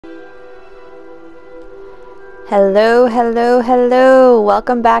Hello, hello, hello!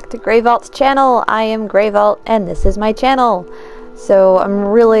 Welcome back to GreyVault's channel! I am GreyVault and this is my channel! So I'm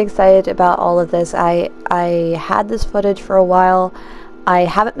really excited about all of this. I had this footage for a while. I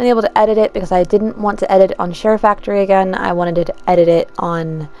haven't been able to edit it because I didn't want to edit it on Share Factory again. I wanted to edit it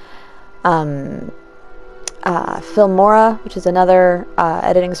on Filmora, which is another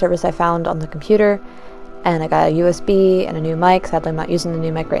editing service I found on the computer. And I got a USB and a new mic. Sadly, I'm not using the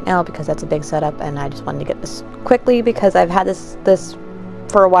new mic right now because that's a big setup, and I just wanted to get this quickly because I've had this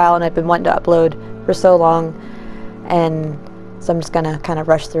for a while and I've been wanting to upload for so long, and so I'm just gonna kind of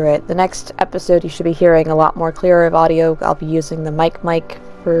rush through it. The next episode you should be hearing a lot more clearer of audio. I'll be using the mic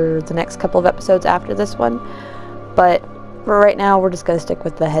for the next couple of episodes after this one, but for right now we're just gonna stick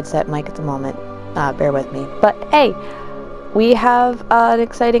with the headset mic at the moment. Bear with me. But hey, we have an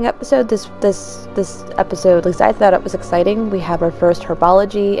exciting episode. This episode, at least I thought it was exciting. We have our first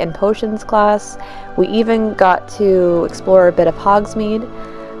Herbology and Potions class. We even got to explore a bit of Hogsmeade.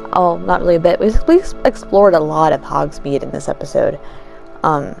 Oh, not really a bit. We explored a lot of Hogsmeade in this episode.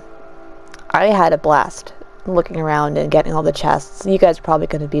 I had a blast looking around and getting all the chests. You guys are probably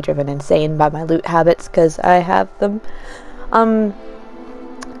going to be driven insane by my loot habits because I have them.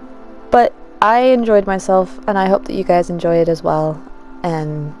 But I enjoyed myself, and I hope that you guys enjoy it as well.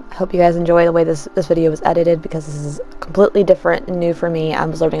 And I hope you guys enjoy the way this video was edited, because this is completely different and new for me. I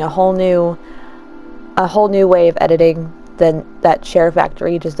was learning a whole new way of editing that Share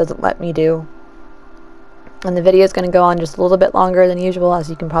Factory just doesn't let me do. And the video is going to go on just a little bit longer than usual,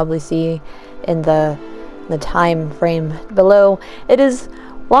 as you can probably see in the time frame below. It is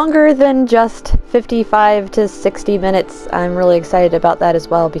longer than just 55 to 60 minutes. I'm really excited about that as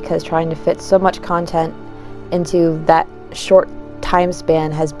well, because trying to fit so much content into that short time span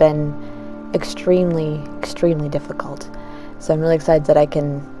has been extremely difficult. So I'm really excited that I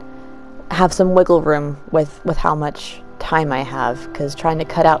can have some wiggle room with how much time I have, because trying to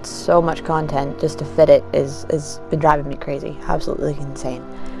cut out so much content just to fit it is been driving me crazy. Absolutely insane.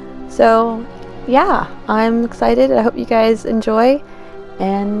 So yeah, I'm excited. I hope you guys enjoy.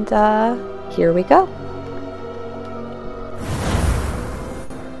 And here we go.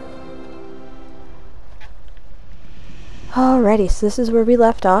 Alrighty, so this is where we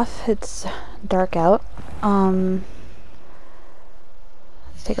left off. It's dark out. Let's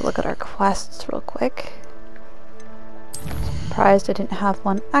take a look at our quests real quick. Surprised I didn't have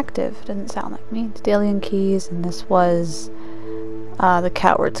one active. Doesn't sound like me. It's Dalian Keys, and this was the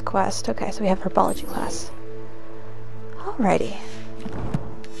Cowards quest. Okay, so we have Herbology class. Alrighty.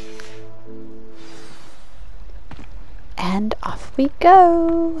 And off we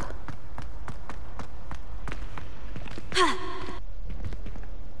go!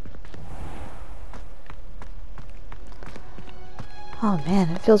 Oh man,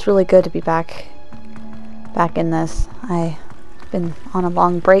 it feels really good to be back in this. I've been on a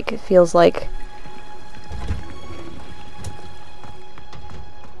long break, it feels like.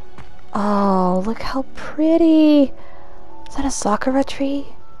 Oh, look how pretty! Is that a sakura tree?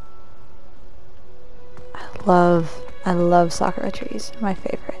 I love sakura trees. They're my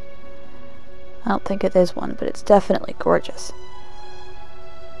favorite. I don't think it is one, but it's definitely gorgeous.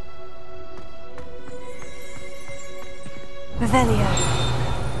 Revelio.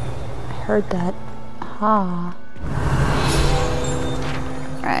 I heard that. Aha.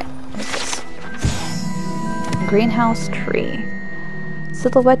 Alright, there's this greenhouse tree.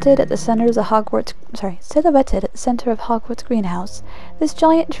 Silhouetted at the center of Hogwarts greenhouse, this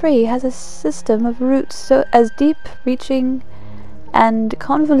giant tree has a system of roots so as deep, reaching, and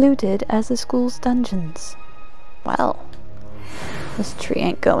convoluted as the school's dungeons. Well, this tree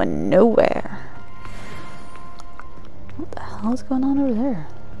ain't going nowhere. What the hell is going on over there?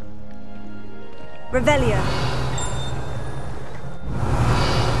 Revelio.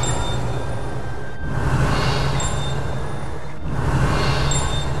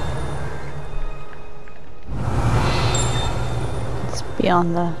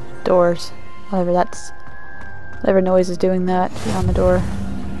 Beyond the doors, whatever noise is doing that beyond the door.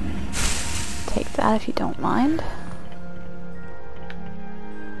 Take that if you don't mind.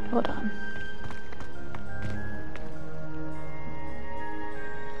 Hold on.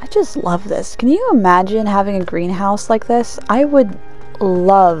 I just love this. Can you imagine having a greenhouse like this? I would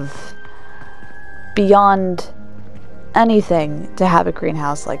love, beyond anything, to have a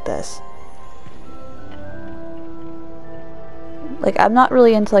greenhouse like this. Like, I'm not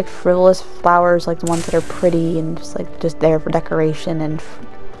really into like frivolous flowers, like the ones that are pretty and just there for decoration, and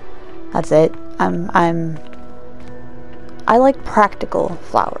that's it. I like practical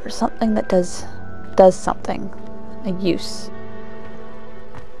flowers, something that does something, a use.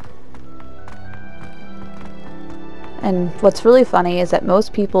 And what's really funny is that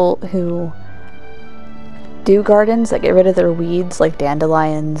most people who do gardens that get rid of their weeds, like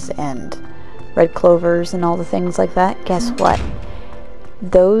dandelions and red clovers and all the things like that, guess what?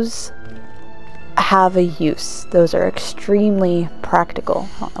 Those have a use. Those are extremely practical.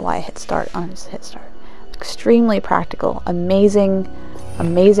 I don't know why I hit start. I'll just hit start. Extremely practical. Amazing,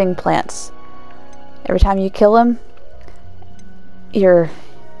 amazing plants. Every time you kill them, you're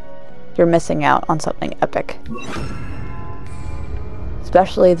missing out on something epic.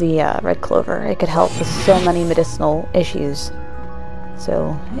 Especially the red clover. It could help with so many medicinal issues.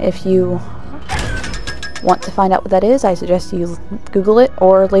 So if you want to find out what that is, I suggest you Google it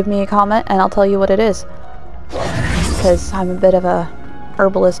or leave me a comment and I'll tell you what it is. Because I'm a bit of a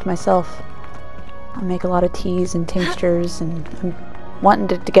herbalist myself. I make a lot of teas and tinctures, and I'm wanting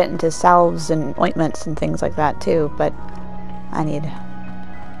to get into salves and ointments and things like that too, but I need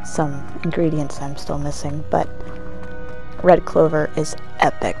some ingredients I'm still missing. But red clover is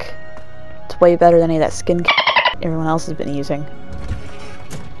epic. It's way better than any of that skin everyone else has been using.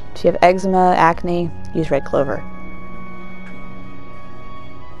 If you have eczema, acne, use red clover.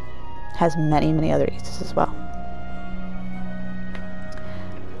 Has many, many other uses as well.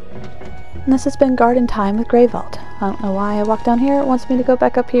 And this has been Garden Time with GreyVault. I don't know why I walked down here. It wants me to go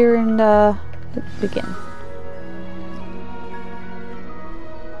back up here and begin.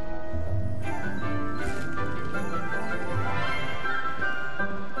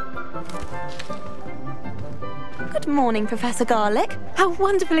 Good morning, Professor Garlic. How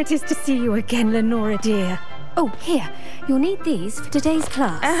wonderful it is to see you again, Lenora dear. Oh, here. You'll need these for today's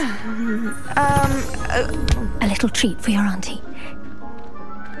class. A little treat for your auntie.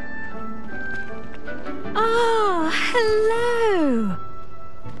 Ah, hello.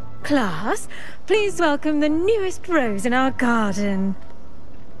 Class, please welcome the newest rose in our garden.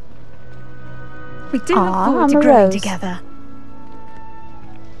 We do look forward to growing together.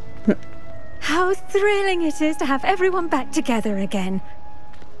 How thrilling it is to have everyone back together again.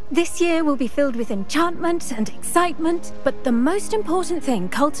 This year will be filled with enchantment and excitement, but the most important thing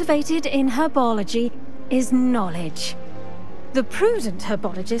cultivated in herbology is knowledge. The prudent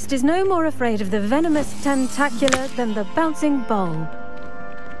herbologist is no more afraid of the venomous tentacular than the bouncing bulb.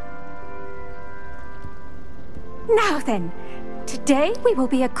 Now then, today we will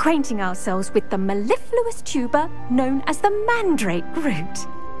be acquainting ourselves with the mellifluous tuber known as the mandrake root.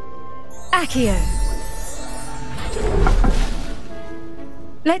 Accio.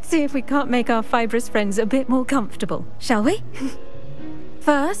 Let's see if we can't make our fibrous friends a bit more comfortable, shall we?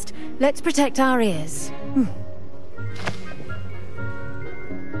 First, let's protect our ears.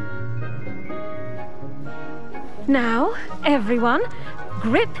 Now, everyone,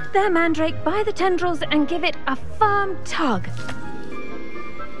 grip their mandrake by the tendrils and give it a firm tug.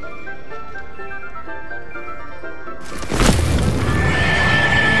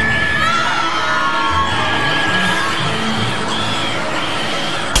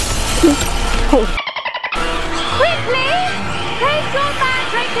 Quickly, place your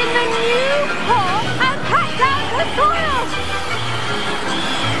mandrake in the new pot and pack down the soil.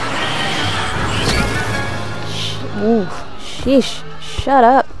 Ooh, sheesh. Shut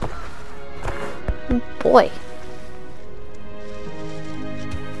up. Oh boy.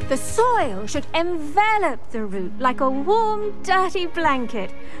 The soil should envelop the root like a warm, dirty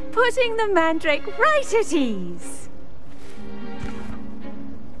blanket, putting the mandrake right at ease.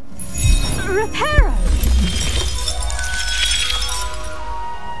 Reparo!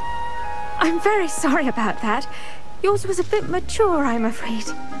 I'm very sorry about that. Yours was a bit mature, I'm afraid.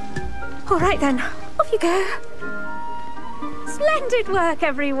 All right then, off you go. Splendid work,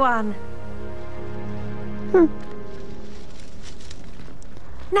 everyone!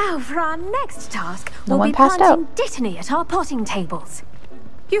 Now for our next task, we'll be planting dittany at our potting tables.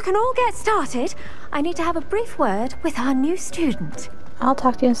 You can all get started. I need to have a brief word with our new student. I'll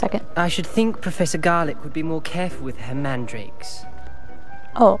talk to you in a second. I should think Professor Garlic would be more careful with her mandrakes.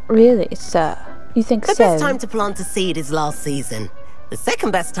 Oh, really, sir? You think so? The best time to plant a seed is last season. The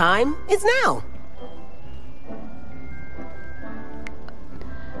second best time is now.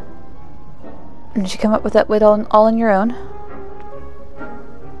 Did you come up with that wit all on your own?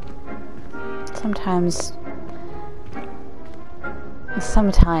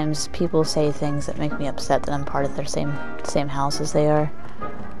 Sometimes people say things that make me upset that I'm part of their same house as they are.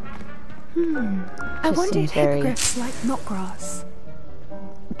 I wonder if hippogriffs like knotgrass.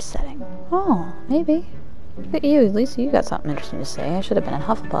 Upsetting. Oh, maybe. Look at you, at least you got something interesting to say. I should have been in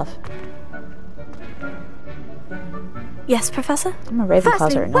Hufflepuff. Yes, Professor? I'm a Ravenclaw.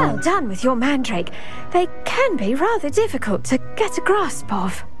 Firstly, well done with your mandrake. They can be rather difficult to get a grasp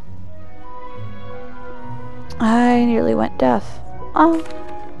of. I nearly went deaf. Oh,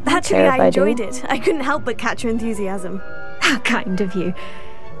 Actually, I enjoyed it. I couldn't help but catch your enthusiasm. How kind of you.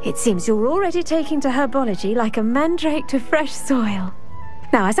 It seems you're already taking to herbology like a mandrake to fresh soil.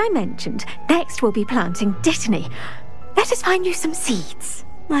 Now, as I mentioned, next we'll be planting dittany. Let us find you some seeds.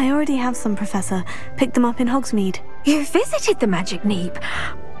 I already have some, Professor. Picked them up in Hogsmeade. You visited the Magic Neep.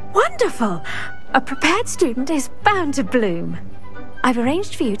 Wonderful! A prepared student is bound to bloom. I've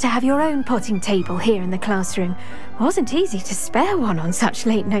arranged for you to have your own potting table here in the classroom. Wasn't easy to spare one on such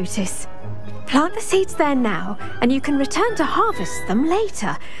late notice. Plant the seeds there now, and you can return to harvest them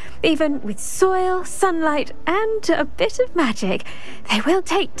later. Even with soil, sunlight, and a bit of magic, they will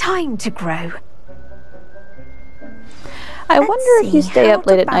take time to grow. I wonder if you stay up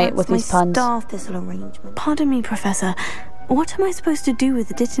late at night with these puns. Star thistle arrangement. Pardon me, Professor. What am I supposed to do with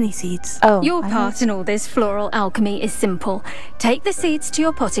the dittany seeds? Oh, Your part in all this floral alchemy is simple. Take the seeds to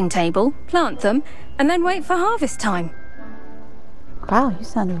your potting table, plant them, and then wait for harvest time. Wow, you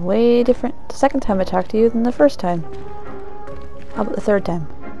sounded way different the second time I talked to you than the first time. How about the third time?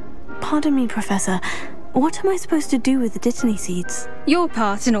 Pardon me, Professor. What am I supposed to do with the dittany seeds? Your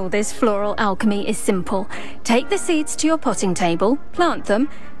part in all this floral alchemy is simple. Take the seeds to your potting table, plant them,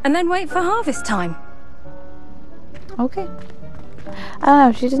 and then wait for harvest time. Okay. I don't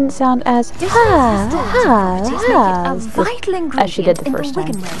know, she didn't sound as a vital ingredient as she did the first in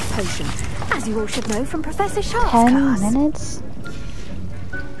time. the Wiggenweld potion, as you all should know from Professor Sharp's 10 class. minutes?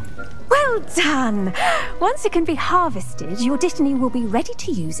 Well done! Once it can be harvested, your dittany will be ready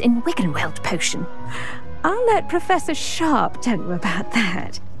to use in Wiggenweld potion. I'll let Professor Sharp tell you about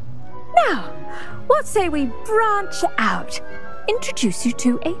that. Now, what say we branch out? Introduce you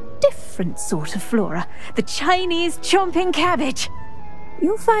to a different sort of flora, the Chinese chomping cabbage.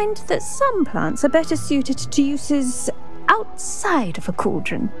 You'll find that some plants are better suited to uses outside of a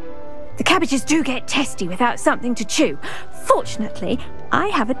cauldron. The cabbages do get testy without something to chew. Fortunately, I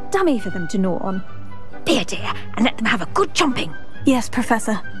have a dummy for them to gnaw on. Be a dear and let them have a good chomping. Yes,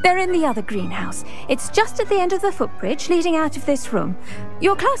 Professor. They're in the other greenhouse. It's just at the end of the footbridge leading out of this room.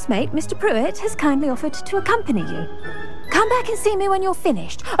 Your classmate, Mr. Pruitt, has kindly offered to accompany you. Come back and see me when you're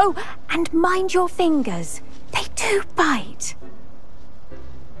finished. Oh, and mind your fingers. They do bite.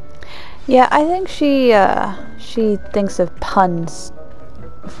 Yeah, I think she thinks of puns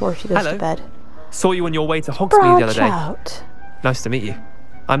before she goes to bed. Saw you on your way to Hogsmeade the other day. Out. Nice to meet you.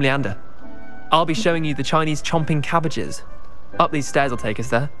 I'm Leander. I'll be showing you the Chinese chomping cabbages. Up these stairs will take us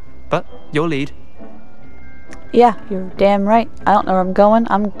there, but your lead. Yeah, you're damn right. I don't know where I'm going.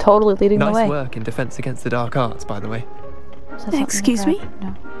 I'm totally leading the way. Nice work in Defense Against the Dark Arts, by the way. Excuse me?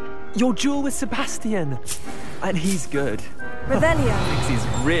 No. Your duel with Sebastian! And he's good. Revelio. Thinks he's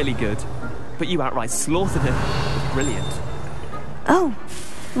really good. But you outright slaughtered him. It was brilliant. Oh,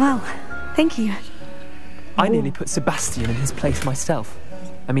 well, thank you. I nearly put Sebastian in his place myself.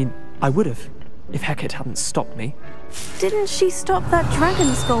 I mean, I would have, if Hecate hadn't stopped me. Didn't she stop that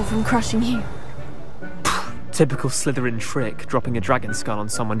dragon skull from crushing you? Typical Slytherin trick, dropping a dragon skull on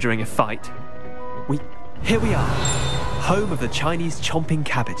someone during a fight. Here we are, home of the Chinese chomping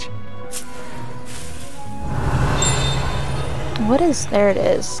cabbage. What is... There it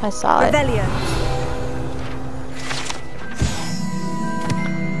is. I saw it. Revelio.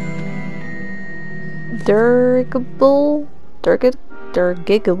 Dirigable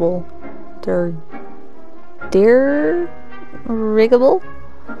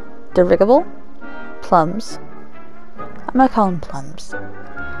plums. I'm gonna call them plums.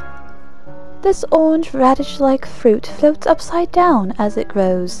 This orange radish-like fruit floats upside down as it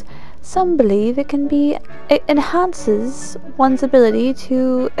grows. Some believe it enhances one's ability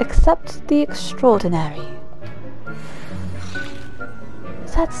to accept the extraordinary.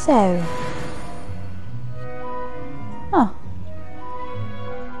 Is that so? Oh.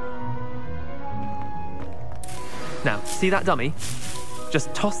 Now, see that dummy?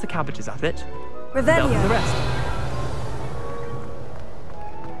 Just toss the cabbages at it. They'll do Revelio. the rest.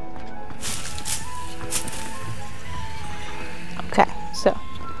 Okay, so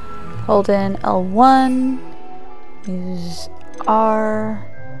hold in L1, use R,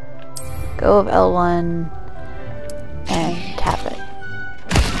 go of L1, and tap it.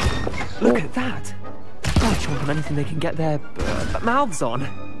 Look at that! They'll chomp on anything they can get their mouths on.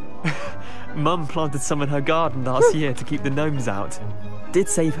 Mum planted some in her garden last year to keep the gnomes out. Did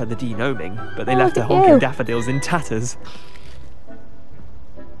save her the de-gnoming, but they left her honking daffodils in tatters.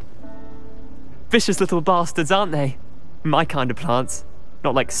 Vicious little bastards, aren't they? My kind of plants.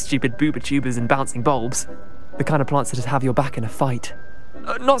 Not like stupid booba tubers and bouncing bulbs. The kind of plants that just have your back in a fight.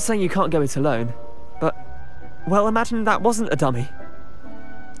 Not saying you can't go it alone, but... Well, imagine that wasn't a dummy.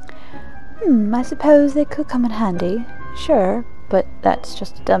 I suppose they could come in handy. Sure, but that's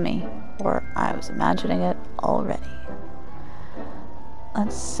just a dummy. Or I was imagining it already.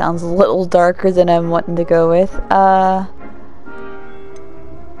 That sounds a little darker than I'm wanting to go with.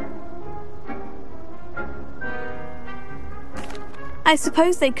 I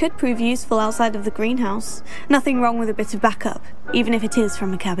suppose they could prove useful outside of the greenhouse. Nothing wrong with a bit of backup, even if it is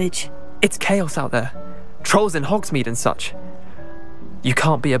from a cabbage. It's chaos out there. Trolls in Hogsmeade and such. You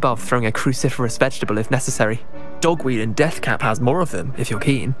can't be above throwing a cruciferous vegetable if necessary. Dogweed and deathcap has more of them, if you're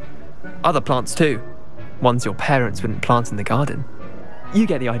keen. Other plants too. Ones your parents wouldn't plant in the garden. You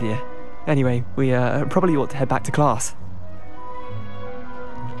get the idea. Anyway, we probably ought to head back to class.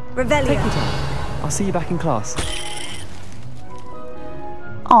 Revelio. Take your time. I'll see you back in class.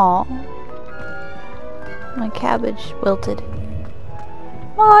 Aw. My cabbage wilted.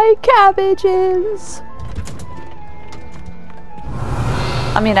 My cabbages!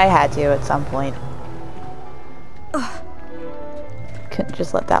 I mean, I had to at some point. Ugh. Couldn't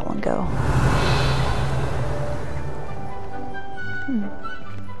just let that one go.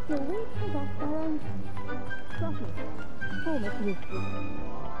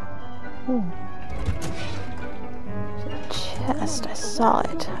 Chest, I saw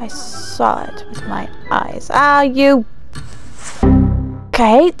it. I saw it with my eyes. Ah, you! I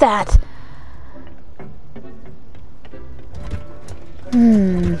hate that!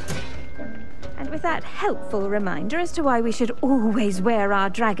 And with that helpful reminder as to why we should always wear our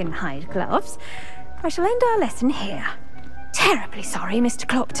dragon hide gloves, I shall end our lesson here. Terribly sorry, Mr.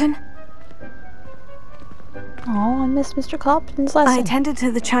 Clopton. Oh, I missed Mr. Clopton's lesson. I attended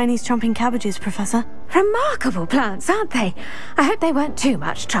to the Chinese chomping cabbages, Professor. Remarkable plants, aren't they? I hope they weren't too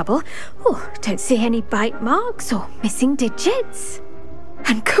much trouble. Oh, don't see any bite marks or missing digits.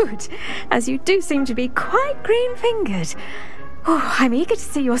 And good, as you do seem to be quite green-fingered. Oh, I'm eager to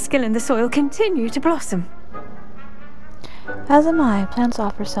see your skill in the soil continue to blossom. As am I. Plants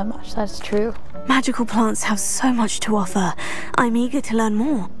offer so much, that's true. Magical plants have so much to offer. I'm eager to learn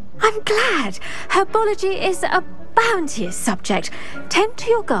more. I'm glad. Herbology is a bounteous subject. Tend to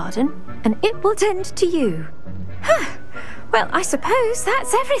your garden, and it will tend to you. Huh. Well, I suppose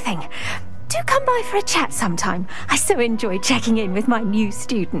that's everything. Do come by for a chat sometime. I so enjoy checking in with my new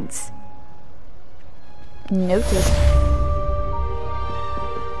students. Noted.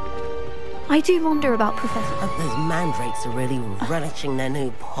 I do wonder about Professor... Those mandrakes are really relishing their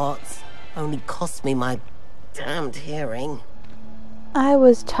new pots. Only cost me my damned hearing. I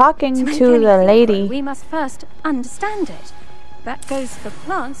was talking make to the anything lady. grow, we must first understand it. That goes for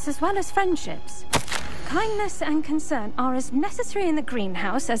plants as well as friendships. Kindness and concern are as necessary in the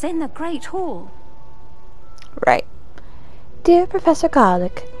greenhouse as in the Great Hall. Right. Dear Professor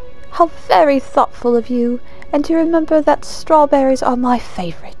Garlic, how very thoughtful of you, and to remember that strawberries are my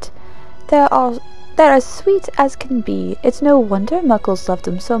favorite. They're as sweet as can be. It's no wonder Muggles love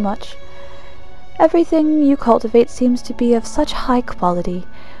them so much. Everything you cultivate seems to be of such high quality,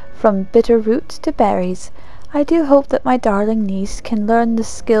 from bitter root to berries. I do hope that my darling niece can learn the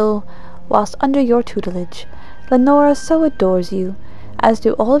skill whilst under your tutelage. Lenora so adores you, as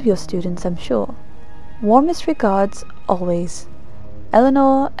do all of your students, I'm sure. Warmest regards, always.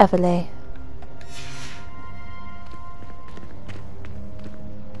 Eleanor Everleigh.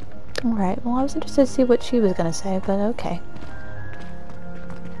 Alright, well I was interested to see what she was gonna say, but okay.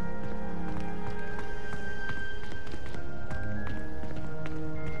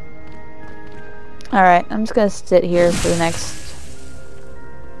 Alright, I'm just gonna sit here for the next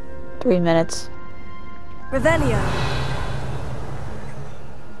 3 minutes. Revelio.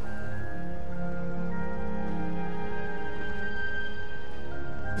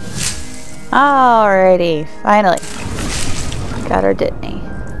 Alrighty, finally. Got her, didn't he?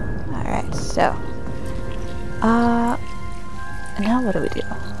 Alright, so. Now what do we do?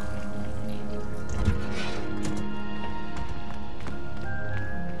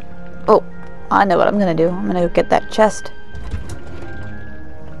 Oh, I know what I'm gonna do. I'm gonna go get that chest.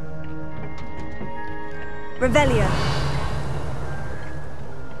 Revelio.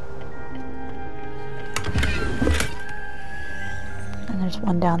 And there's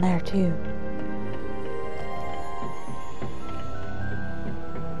one down there too.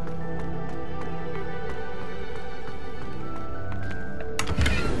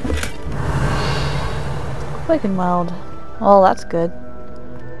 Quicken Weld. Oh, that's good.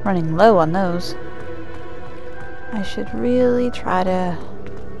 Running low on those. I should really try to...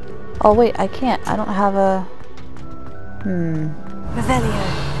 Oh wait, I can't. I don't have a... Revelio.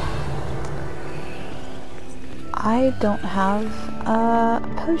 I don't have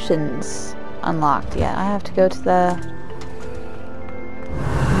potions unlocked yet. I have to go to the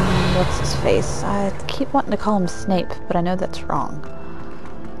what's his face? I keep wanting to call him Snape, but I know that's wrong.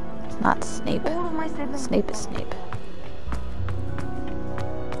 It's not Snape. Snape is Snape.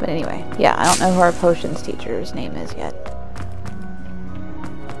 But anyway, yeah, I don't know who our potions teacher's name is yet.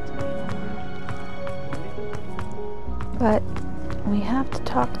 But we have to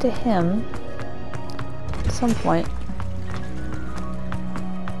talk to him at some point.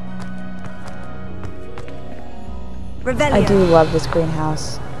 Revelio. I do love this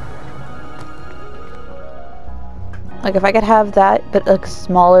greenhouse. Like, if I could have that, but like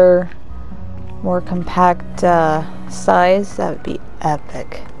smaller, more compact size, that would be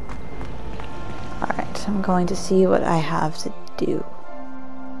epic. Alright, I'm going to see what I have to do.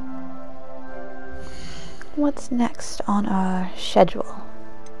 What's next on our schedule?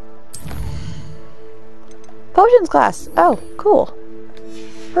 Potions class! Oh, cool.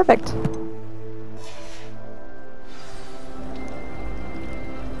 Perfect.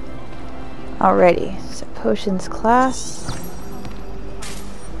 Alrighty, so potions class.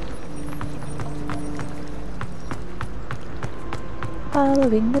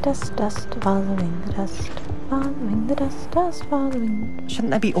 Following the dust, following the dust, following the dust, following... Shouldn't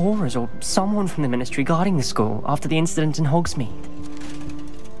there be auras or someone from the ministry guarding the school after the incident in Hogsmeade?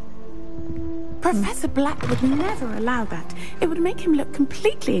 Professor Black would never allow that. It would make him look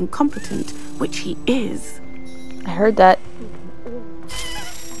completely incompetent, which he is. I heard that.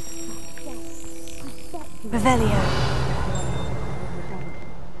 Revelio.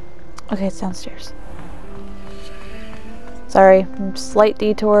 Okay, it's downstairs. Sorry, slight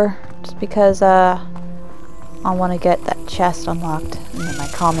detour, just because I want to get that chest unlocked in my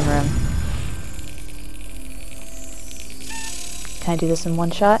common room. Can I do this in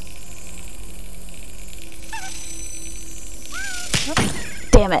one shot?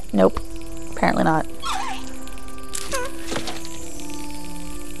 Damn it, nope. Apparently not.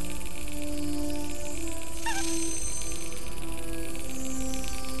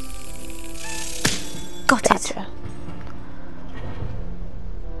 Got Gotcha. it.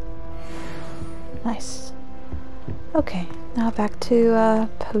 Nice. Okay, now back to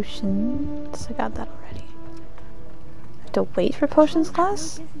potions. I got that already. I have to wait for potions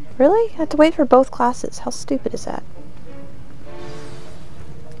class? Really? I have to wait for both classes. How stupid is that?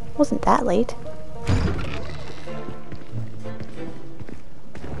 Wasn't that late.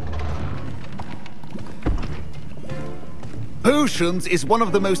 Potions is one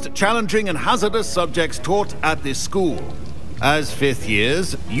of the most challenging and hazardous subjects taught at this school. As fifth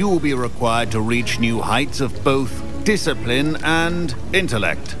years, you will be required to reach new heights of both discipline and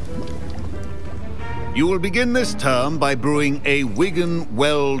intellect. You will begin this term by brewing a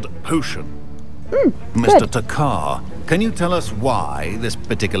Wiggenweld potion. Mr. Takar, can you tell us why this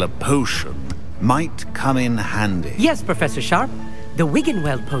particular potion might come in handy? Yes, Professor Sharp. The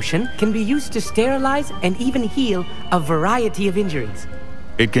Wiggenweld potion can be used to sterilize and even heal a variety of injuries.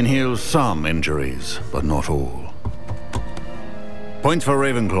 It can heal some injuries, but not all. Points for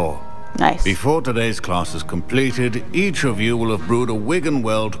Ravenclaw. Nice. Before today's class is completed, each of you will have brewed a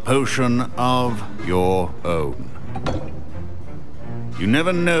Wiggenweld potion of your own. You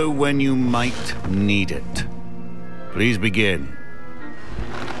never know when you might need it. Please begin.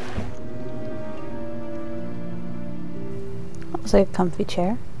 Looks like a comfy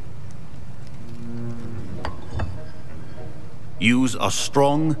chair. Use a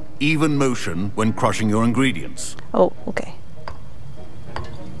strong, even motion when crushing your ingredients. Oh, okay.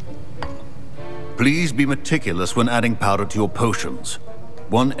 Please be meticulous when adding powder to your potions.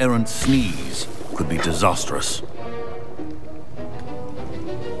 One errant sneeze could be disastrous.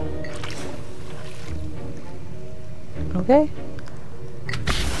 Okay.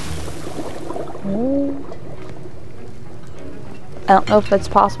 Oh. I don't know if it's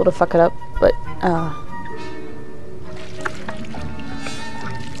possible to fuck it up, but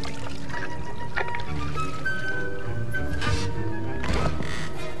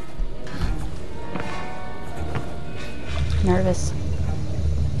nervous.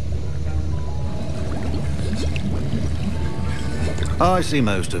 I see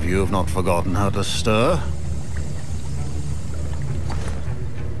most of you have not forgotten how to stir.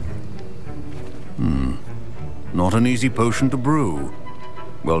 Not an easy potion to brew.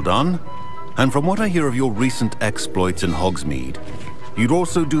 Well done. And from what I hear of your recent exploits in Hogsmeade, you'd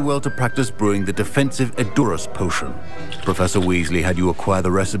also do well to practice brewing the defensive Edurus potion. Professor Weasley had you acquire the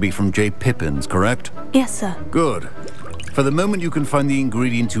recipe from J. Pippins, correct? Yes, sir. Good. For the moment, you can find the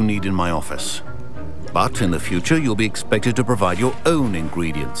ingredients you need in my office. But in the future, you'll be expected to provide your own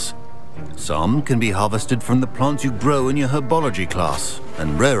ingredients. Some can be harvested from the plants you grow in your Herbology class,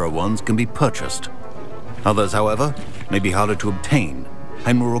 and rarer ones can be purchased. Others, however, may be harder to obtain,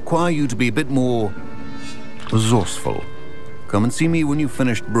 and will require you to be a bit more resourceful. Come and see me when you've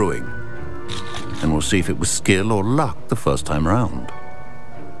finished brewing, and we'll see if it was skill or luck the first time round.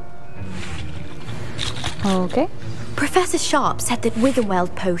 Okay. Professor Sharp said that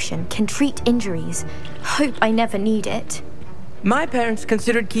Wiggenweld potion can treat injuries. Hope I never need it. My parents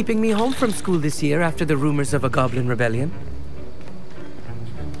considered keeping me home from school this year after the rumors of a goblin rebellion.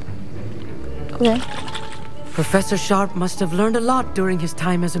 Okay. Professor Sharp must have learned a lot during his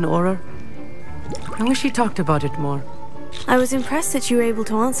time as an Auror. I wish he talked about it more. I was impressed that you were able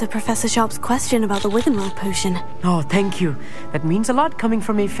to answer Professor Sharp's question about the Wiggenweld potion. Oh, thank you. That means a lot coming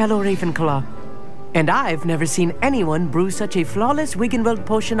from a fellow Ravenclaw. And I've never seen anyone brew such a flawless Wiggenweld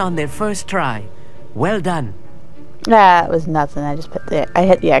potion on their first try. Well done. That was nothing. I just I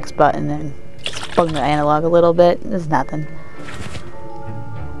hit the X button and spun the analog a little bit. It was nothing.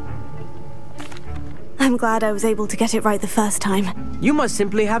 I'm glad I was able to get it right the first time. You must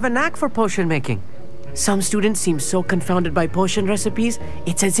simply have a knack for potion making. Some students seem so confounded by potion recipes,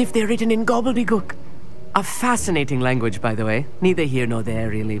 it's as if they're written in gobbledygook. A fascinating language, by the way. Neither here nor there,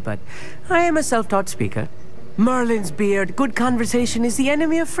 really, but I am a self-taught speaker. Merlin's beard, good conversation is the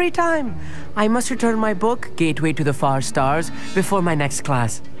enemy of free time. I must return my book, Gateway to the Far Stars, before my next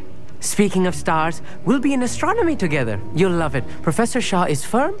class. Speaking of stars, we'll be in astronomy together. You'll love it. Professor Shaw is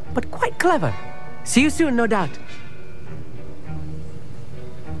firm, but quite clever. See you soon, no doubt.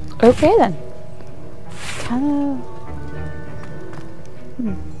 Okay, then. Kinda...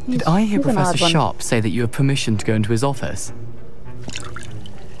 Did I hear Professor Sharp say that you have permission to go into his office?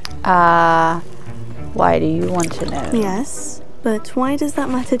 Why do you want to know? Yes, but why does that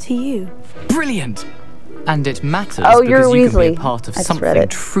matter to you? Brilliant! And it matters because you can be a part of something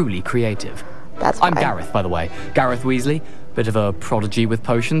truly creative. That's why. I'm Gareth, by the way. Gareth Weasley. Bit of a prodigy with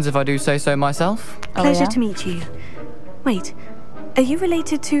potions, if I do say so myself. Pleasure to meet you. Wait, are you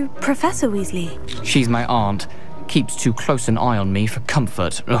related to Professor Weasley? She's my aunt. Keeps too close an eye on me for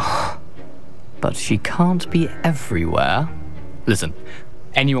comfort. Ugh. But she can't be everywhere. Listen,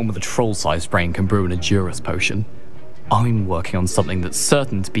 anyone with a troll-sized brain can brew an Adurus potion. I'm working on something that's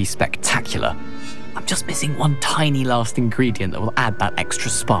certain to be spectacular. I'm just missing one tiny last ingredient that will add that extra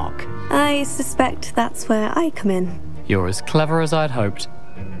spark. I suspect that's where I come in. You're as clever as I'd hoped.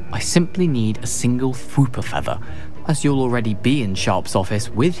 I simply need a single Fwooper feather. As you'll already be in Sharp's office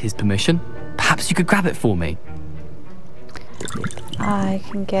with his permission, perhaps you could grab it for me. I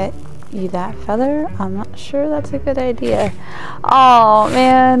can get you that feather. I'm not sure that's a good idea. Oh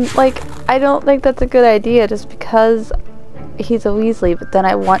man, like, I don't think that's a good idea just because he's a Weasley, but then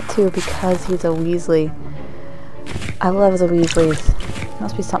I want to because he's a Weasley. I love the Weasleys. There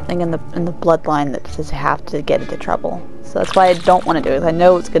must be something in the bloodline that just have to get into trouble. So that's why I don't want to do it. I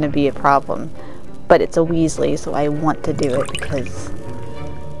know it's going to be a problem, but it's a Weasley, so I want to do it because,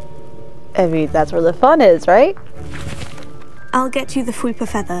 I mean, that's where the fun is, right? I'll get you the Fwooper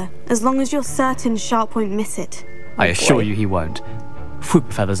feather, as long as you're certain Sharp won't miss it. I assure you he won't.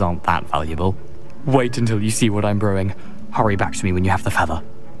 Fwooper feathers aren't that valuable. Wait until you see what I'm brewing. Hurry back to me when you have the feather.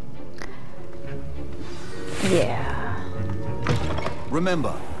 Yeah.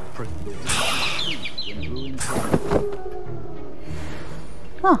 Remember.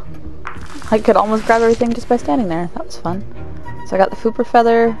 Huh. I could almost grab everything just by standing there. That was fun. So I got the Fwooper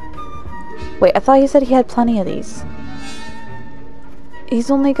feather. Wait, I thought he said he had plenty of these. He's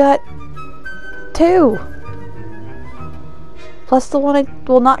only got 2. Plus the one I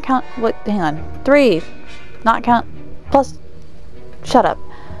will not count. Wait, hang on. 3. Not count. Plus. Shut up.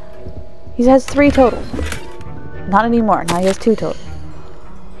 He has 3 total. Not anymore. Now he has 2 total.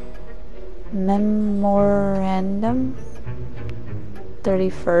 Memorandum.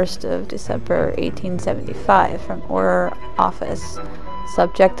 31st of December 1875 from Auror Office.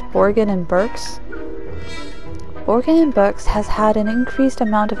 Subject Borgin and Burks. Borgin and Burks has had an increased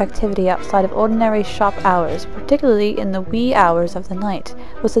amount of activity outside of ordinary shop hours, particularly in the wee hours of the night,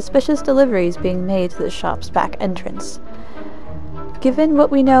 with suspicious deliveries being made to the shop's back entrance. Given what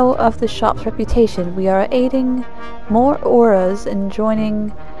we know of the shop's reputation, we are aiding more Aurors in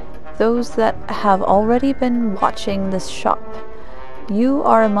joining those that have already been watching this shop. You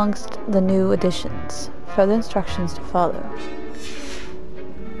are amongst the new additions. Further instructions to follow.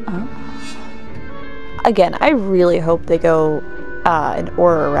 Again, I really hope they go an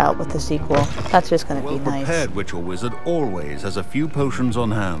Auror route with the sequel. That's just going to be nice. Well-prepared witch or wizard always has a few potions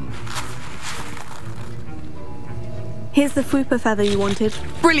on hand. Here's the Fwooper feather you wanted.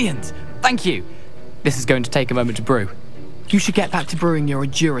 Brilliant! Thank you! This is going to take a moment to brew. You should get back to brewing your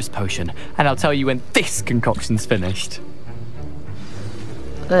Adurus potion, and I'll tell you when this concoction's finished.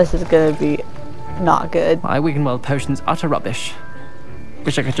 This is going to be not good. My Wiggenweld potion's utter rubbish.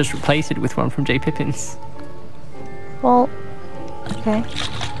 Wish I could just replace it with one from J. Pippin's. Well, okay.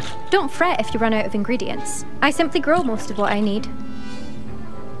 Don't fret if you run out of ingredients. I simply grow most of what I need.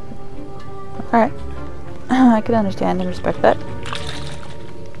 Alright. I can understand and respect that.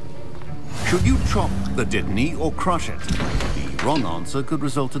 Should you chop the Dittany or crush it? The wrong answer could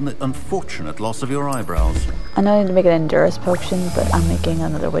result in the unfortunate loss of your eyebrows. I know I need to make an Endurance potion, but I'm making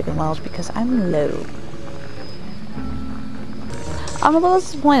another Wiggenweld because I'm low. I'm a little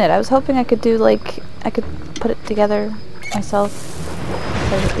disappointed. I was hoping I could do like, I could put it together myself.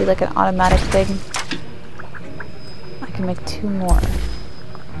 So it would be like an automatic thing. I can make 2 more.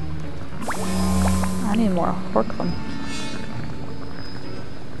 I need more Horklum.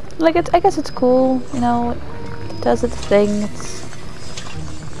 Like, I guess it's cool, you know, it does its thing,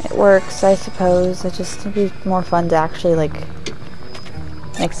 it works, I suppose. It just would be more fun to actually, like,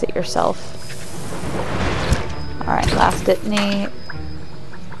 mix it yourself. Alright, last Dittany.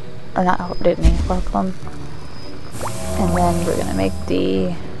 Or not Dittany, Horklum. And then we're gonna make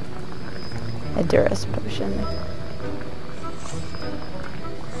the Endurance potion.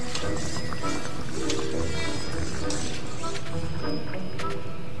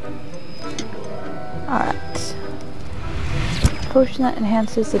 Alright. Potion that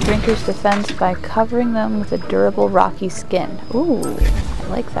enhances the drinker's defense by covering them with a durable rocky skin. Ooh, I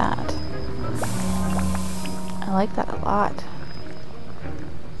like that. I like that a lot.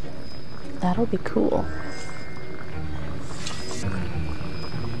 That'll be cool.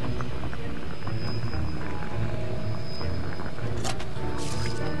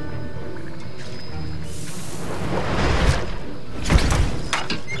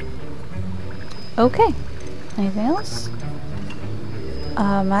 Okay. Anything else?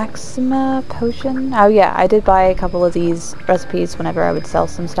 Maxima potion. Oh yeah, I did buy a couple of these recipes whenever I would sell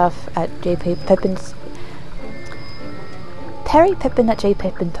some stuff at J. Pippin's. Perry Pippin at J.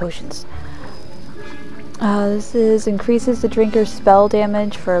 Pippin Potions. This increases the drinker's spell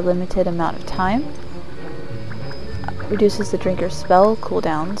damage for a limited amount of time. Reduces the drinker's spell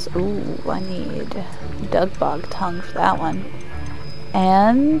cooldowns. Ooh, I need Dugbog Tongue for that one.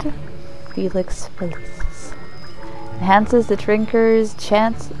 And Felix Felicis. Enhances the drinker's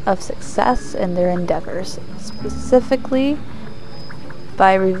chance of success in their endeavors, specifically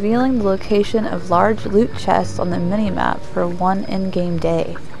by revealing the location of large loot chests on the minimap for 1 in-game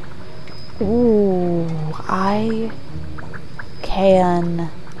day. Ooh, I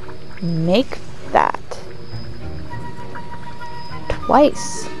can make that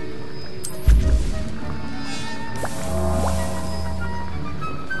twice.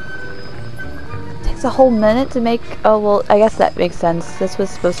 Takes a whole minute to make. Oh well, I guess that makes sense. This was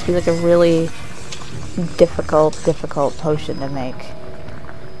supposed to be like a really difficult potion to make.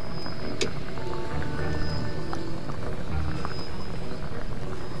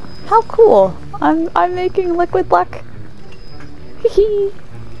 How cool! I'm making liquid luck. Hee.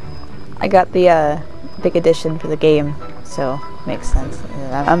 I got the big edition for the game, so makes sense.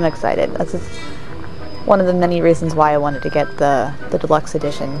 I'm excited. That's just one of the many reasons why I wanted to get the deluxe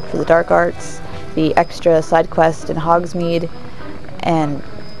edition for the Dark Arts, the extra side quest in Hogsmeade, and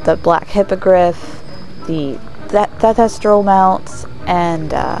the Black Hippogriff, the Thestral mounts, and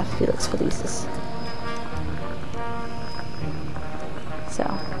Felix Felicis. So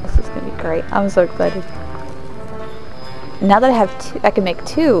this is gonna be great. I'm so excited. Now that I have I can make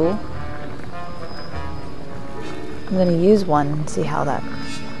 2. I'm gonna use one and see how that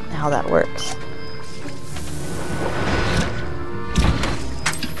works.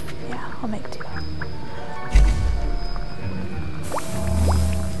 Yeah, I'll make 2.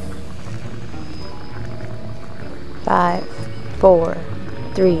 5, 4,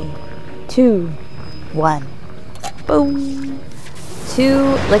 3, 2, 1. Boom.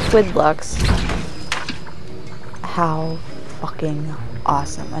 2 liquid lux. How fucking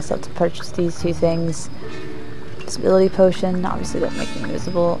awesome. I still have to purchase these 2 things. Disability potion, obviously that make me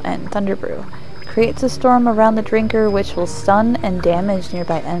invisible, and Thunder Brew. Creates a storm around the drinker which will stun and damage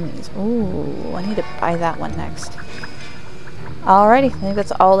nearby enemies. Ooh, I need to buy that one next. Alrighty, I think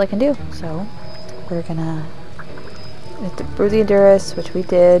that's all I can do. So, we're gonna have to brew the Endurance, which we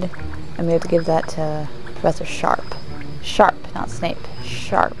did, and we have to give that to Professor Sharp. Sharp, not Snape.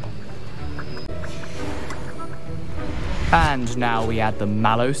 Sharp. And now we add the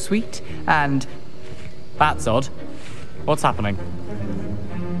Mallow Sweet, and... That's odd. What's happening?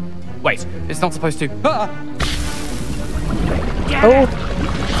 Wait, it's not supposed to... Ah! Oh!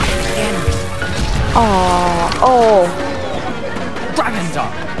 Oh! Ravender!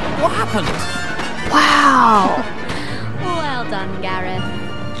 What happened? Wow! Well done, Gareth.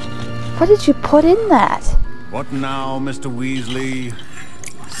 What did you put in that? What now, Mr. Weasley?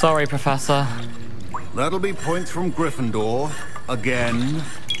 Sorry, Professor. That'll be points from Gryffindor. Again.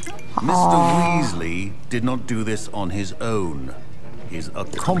 Mr. Weasley did not do this on his own. His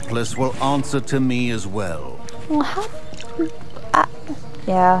accomplice will answer to me as well. Well, how...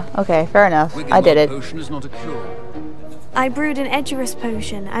 yeah, okay, fair enough. I did it. Potion is not a cure. I brewed an Edgerus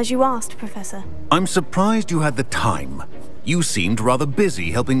potion, as you asked, Professor. I'm surprised you had the time. You seemed rather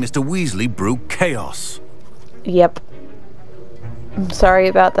busy helping Mr. Weasley brew chaos. Yep. I'm sorry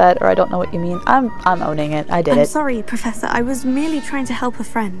about that, or I don't know what you mean. I'm owning it. I did it. I'm sorry, Professor. I was merely trying to help a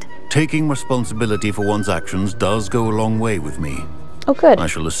friend. Taking responsibility for one's actions does go a long way with me. Oh, good. I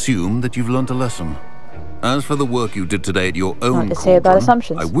shall assume that you've learnt a lesson. As for the work you did today at your own What to say about cauldron,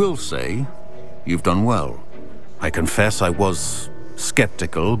 assumptions? I will say you've done well. I confess I was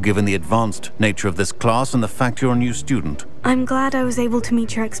skeptical given the advanced nature of this class and the fact you're a new student. I'm glad I was able to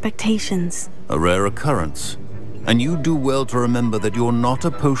meet your expectations. A rare occurrence. And you do well to remember that you're not a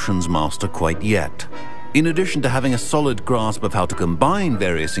potions master quite yet. In addition to having a solid grasp of how to combine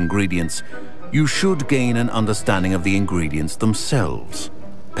various ingredients, you should gain an understanding of the ingredients themselves.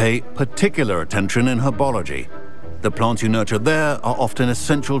 Pay particular attention in herbology. The plants you nurture there are often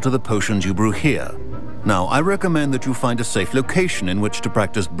essential to the potions you brew here. Now, I recommend that you find a safe location in which to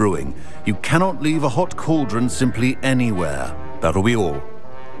practice brewing. You cannot leave a hot cauldron simply anywhere. That'll be all.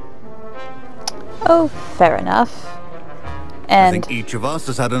 Oh, fair enough. And I think each of us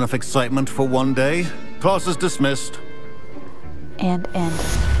has had enough excitement for one day. Class is dismissed. And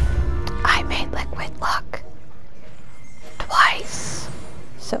I made liquid luck. Twice.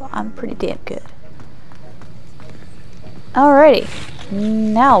 So I'm pretty damn good. Alrighty.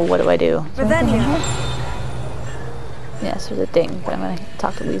 Now what do I do? Yes, there's a ding, but I'm gonna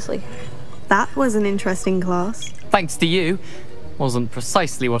talk to Weasley. That was an interesting class. Thanks to you. Wasn't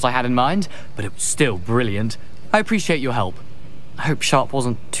precisely what I had in mind, but it was still brilliant. I appreciate your help. I hope Sharp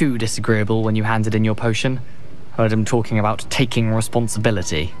wasn't too disagreeable when you handed in your potion. Heard him talking about taking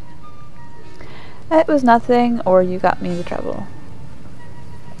responsibility. It was nothing, or you got me into trouble.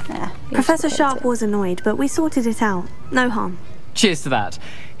 Professor Sharp was annoyed, but we sorted it out. No harm. Cheers to that.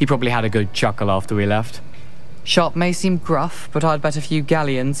 He probably had a good chuckle after we left. Sharp may seem gruff, but I'd bet a few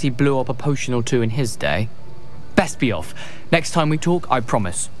galleons he blew up a potion or two in his day. Best be off. Next time we talk, I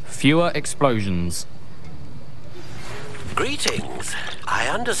promise, fewer explosions. Greetings. I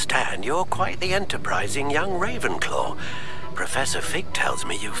understand you're quite the enterprising young Ravenclaw. Professor Fig tells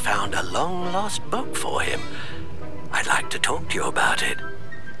me you found a long-lost book for him. I'd like to talk to you about it.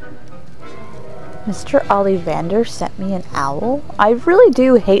 Mr. Ollivander sent me an owl? I really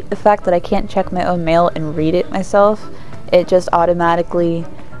do hate the fact that I can't check my own mail and read it myself. It just automatically...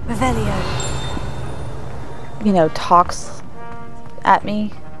 Revelio. You know, talks at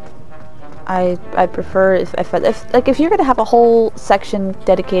me. I prefer if you're gonna have a whole section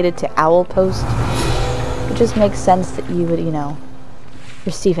dedicated to owl post, it just makes sense that you would, you know,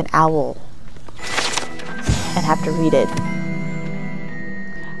 receive an owl and have to read it.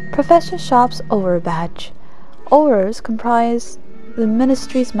 Professor Sharp's Auror Badge. Aurors comprise the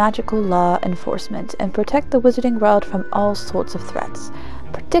Ministry's magical law enforcement and protect the wizarding world from all sorts of threats,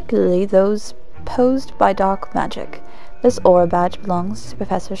 particularly those posed by dark magic. This Auror Badge belongs to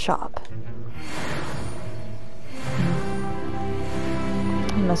Professor Sharp.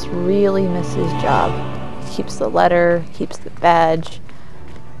 He must really miss his job. He keeps the letter, keeps the badge.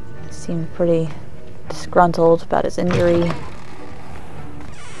 He seemed pretty disgruntled about his injury.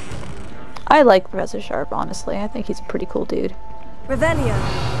 I like Professor Sharp, honestly. I think he's a pretty cool dude. Revelio.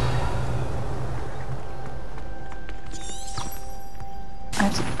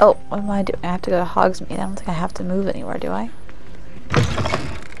 Oh, what am I doing? I have to go to Hogsmeade. I don't think I have to move anywhere, do I? I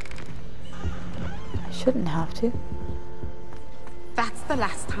shouldn't have to. That's the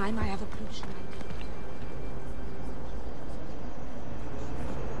last time I have a potion.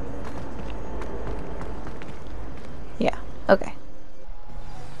 Yeah, okay.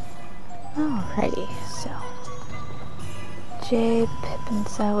 Alrighty, so... J,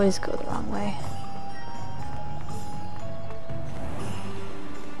 Pippins, I always go the wrong way.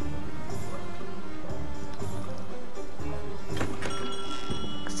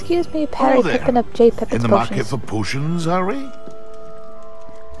 Excuse me, Perry, picking up J. Pippin's in the market for potions, are we?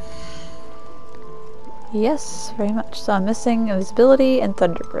 Yes, very much. So I'm missing Invisibility and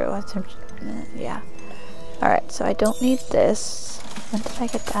Thunderbrew. Yeah. Alright, so I don't need this. When did I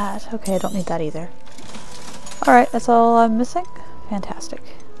get that? Okay, I don't need that either. Alright, that's all I'm missing? Fantastic.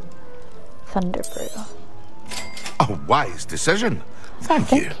 Thunderbrew. A wise decision.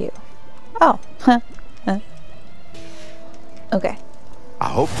 Thank you. Oh. Okay. I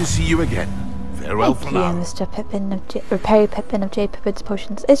hope to see you again. Farewell for now. Mr. Pippin of or Perry Pippin of J. Pippin's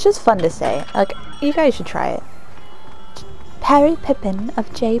Potions. It's just fun to say. Like, you guys should try it. Perry Pippin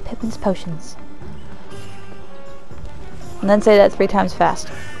of J. Pippin's Potions. And then say that 3 times fast.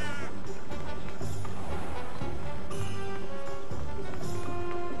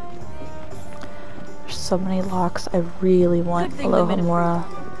 There's so many locks. I really want Aloha Mora.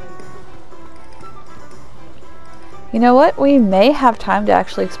 You know what? We may have time to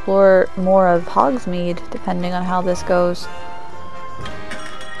actually explore more of Hogsmeade, depending on how this goes.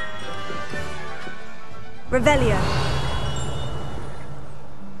 Revelio.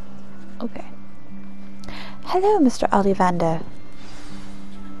 Okay. Hello, Mr. Ollivander.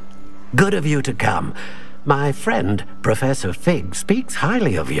 Good of you to come. My friend, Professor Fig, speaks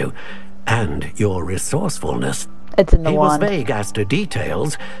highly of you, and your resourcefulness. It's in the He wand. was vague as to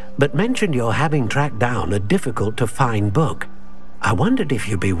details, but mentioned your having tracked down a difficult-to-find book. I wondered if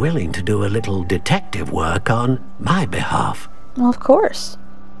you'd be willing to do a little detective work on my behalf. Well, of course.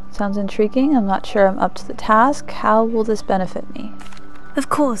 Sounds intriguing. I'm not sure I'm up to the task. How will this benefit me? Of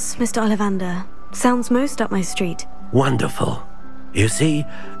course, Mr. Ollivander. Sounds most up my street. Wonderful. You see,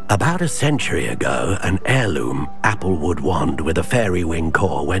 about a century ago, an heirloom applewood wand with a fairy wing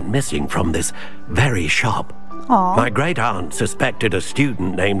core went missing from this very shop. Aww. My great-aunt suspected a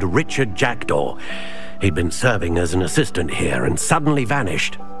student named Richard Jackdaw. He'd been serving as an assistant here and suddenly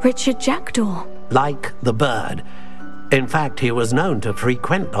vanished. Richard Jackdaw? Like the bird. In fact, he was known to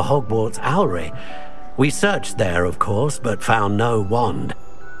frequent the Hogwarts Owlery. We searched there, of course, but found no wand.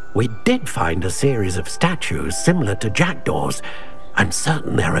 We did find a series of statues similar to Jackdaw's. I'm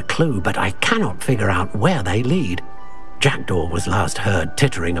certain they're a clue, but I cannot figure out where they lead. Jackdaw was last heard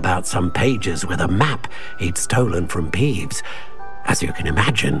tittering about some pages with a map he'd stolen from Peeves. As you can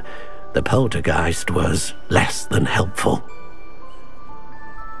imagine, the poltergeist was less than helpful.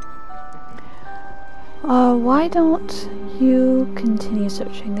 Why don't you continue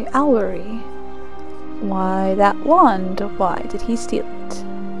searching the Owlery? Why that wand? Why did he steal it?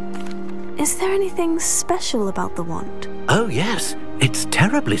 Is there anything special about the wand? Oh yes, it's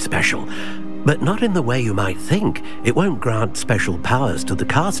terribly special. But not in the way you might think. It won't grant special powers to the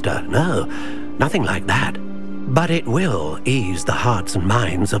caster, no. Nothing like that. But it will ease the hearts and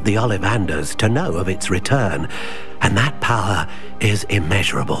minds of the Ollivanders to know of its return. And that power is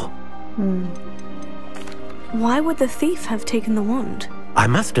immeasurable. Why would the thief have taken the wand? I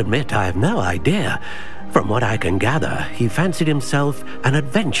must admit I have no idea. From what I can gather, he fancied himself an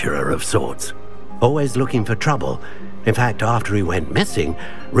adventurer of sorts. Always looking for trouble. In fact, after he went missing,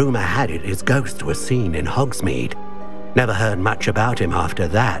 rumor had it his ghost was seen in Hogsmeade. Never heard much about him after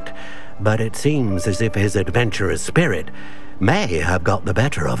that, but it seems as if his adventurous spirit may have got the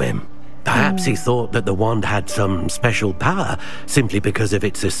better of him. Perhaps he thought that the wand had some special power simply because of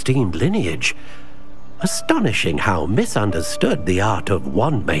its esteemed lineage. Astonishing how misunderstood the art of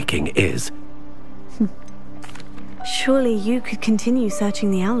wand-making is. Surely you could continue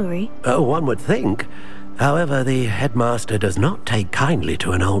searching the Owlery. Oh, one would think. However, the headmaster does not take kindly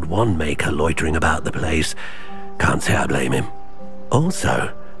to an old wand-maker loitering about the place. Can't say I blame him.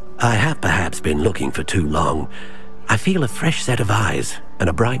 Also, I have perhaps been looking for too long. I feel a fresh set of eyes, and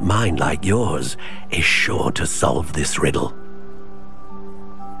a bright mind like yours is sure to solve this riddle.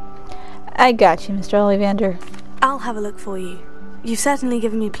 I got you, Mr. Ollivander. I'll have a look for you. You've certainly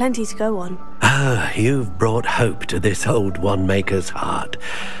given me plenty to go on. Ah, you've brought hope to this old wand-maker's heart.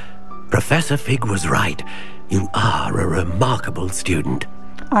 Professor Fig was right. You are a remarkable student.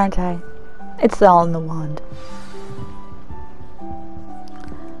 Aren't I? It's all in the wand.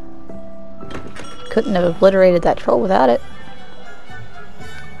 Couldn't have obliterated that troll without it.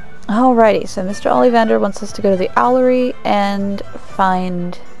 Alrighty, so Mr. Ollivander wants us to go to the Owlery and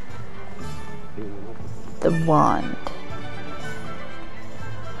find the wand.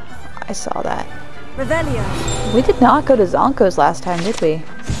 I saw that. Revelio. We did not go to Zonko's last time, did we?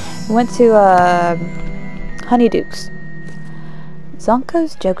 We went to, Honeyduke's.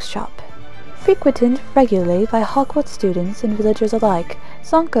 Zonko's Joke Shop. Frequented regularly by Hogwarts students and villagers alike,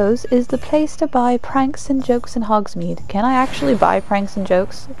 Zonko's is the place to buy pranks and jokes in Hogsmeade. Can I actually buy pranks and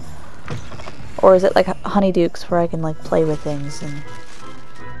jokes? Or is it like Honeyduke's where I can, like, play with things and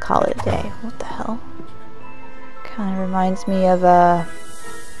call it a day? What the hell? Kind of reminds me of,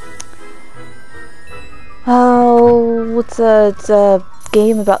 oh, it's a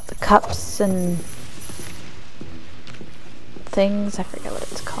game about the cups and things. I forget what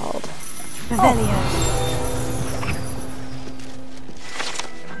it's called. Revelio.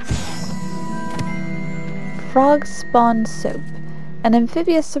 Frog Spawn Soap. An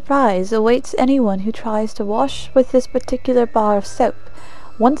amphibious surprise awaits anyone who tries to wash with this particular bar of soap.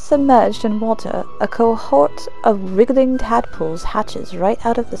 Once submerged in water, a cohort of wriggling tadpoles hatches right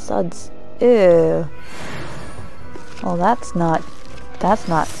out of the suds. Ew. Well, that's not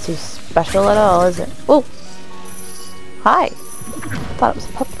too special at all, is it? Oh! Hi! I thought it was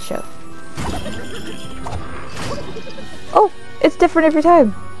a puppet show. Oh! It's different every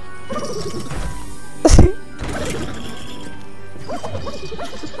time!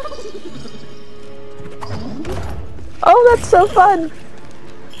 Oh, that's so fun!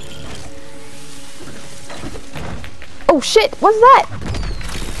 Oh shit! What's that?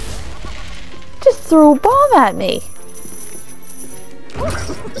 Just threw a bomb at me!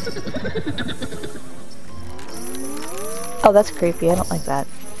 Oh, that's creepy. I don't like that.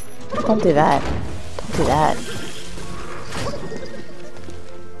 Don't do that. Don't do that.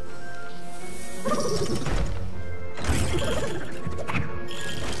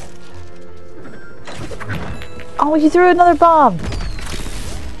 Oh, he threw another bomb!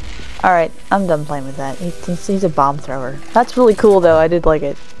 Alright, I'm done playing with that. He's a bomb thrower. That's really cool though, I did like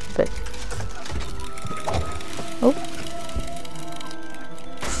it. But... oh.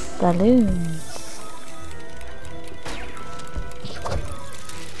 Balloons.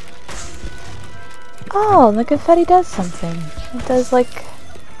 Oh, the confetti does something. It does like...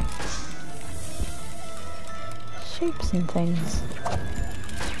 shapes and things.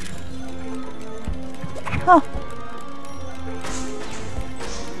 Huh.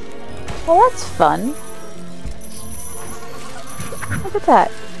 Well, that's fun. Look at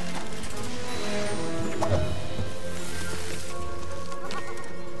that.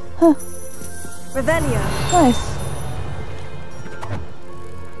 Huh. Revelio. Nice.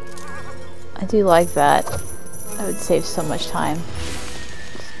 I do like that. That would save so much time.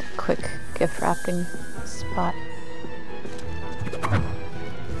 Just a quick gift wrapping spot.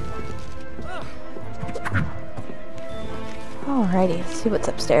 Alrighty, let's see what's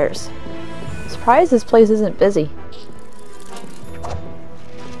upstairs. Surprised this place isn't busy. I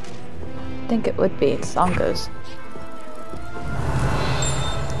think it would be, as song goes.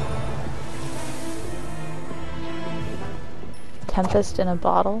 Tempest in a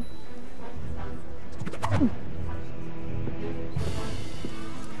bottle.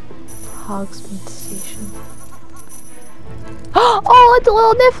 Hogsmeade Station. Oh, it's a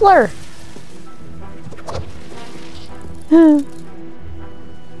little niffler!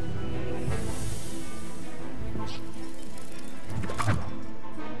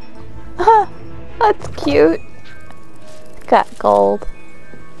 That's cute. Got gold.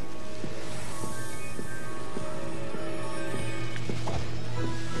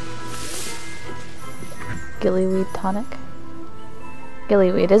 Gillyweed tonic.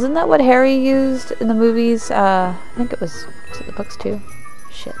 Gillyweed, isn't that what Harry used in the movies? I think it was it the books too?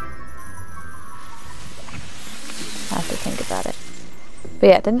 Shit. I have to think about it. But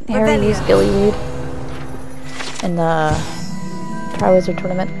yeah, didn't Harry use Gillyweed in the Triwizard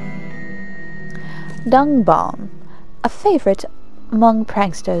Tournament? Dung Bomb. A favorite among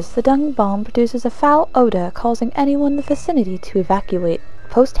pranksters, the dung bomb produces a foul odor, causing anyone in the vicinity to evacuate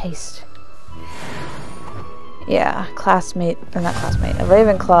post-haste. Yeah, classmate, or not classmate, a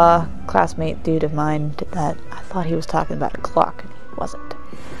Ravenclaw classmate dude of mine did that. I thought he was talking about a clock, and he wasn't.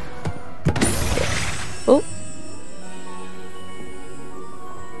 Oh.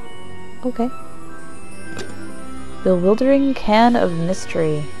 Okay. Bewildering can of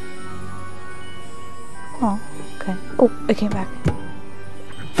mystery. Oh, okay. Oh, it came back.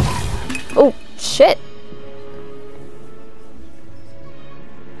 Oh, shit!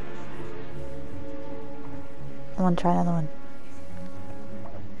 I want to try another one.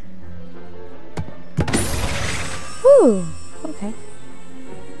 Woo! Okay.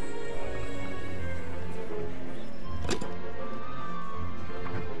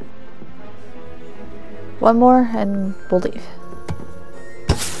 One more and we'll leave.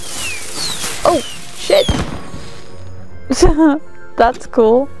 Oh! Shit! That's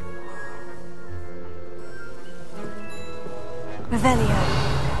cool. Revelio.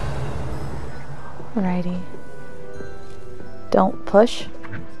 Alrighty. Don't push.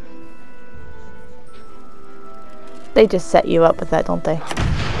 They just set you up with that, don't they?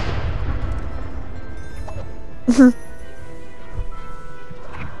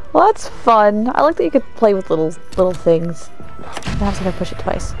 Well, that's fun. I like that you could play with little things. Perhaps if I push it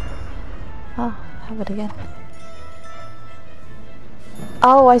twice. Oh, have it again.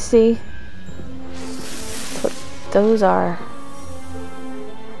 Oh, I see. That's what those are.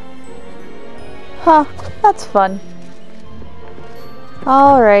 Huh, that's fun.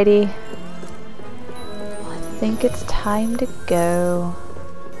 Alrighty. I think it's time to go.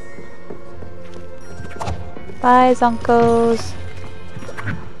 Bye, Zonkos.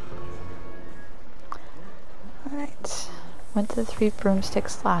 Went to the 3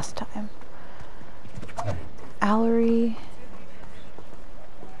 broomsticks last time. Allery.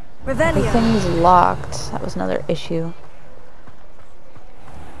 Everything's locked. That was another issue.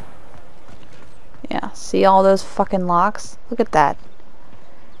 Yeah, see all those fucking locks? Look at that.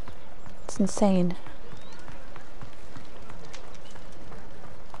 It's insane.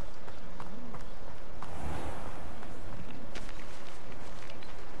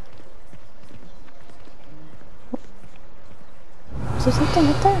 Was there something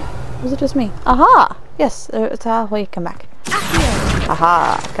up there? Or was it just me? Aha! Yes, it's wait, come back.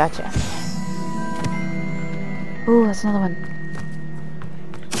 Aha, gotcha. Ooh, that's another one.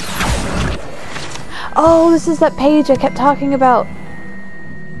 Oh, this is that page I kept talking about.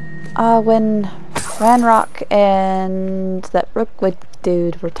 When Ranrock and that Rookwood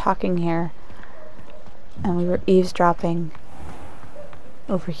dude were talking here. And we were eavesdropping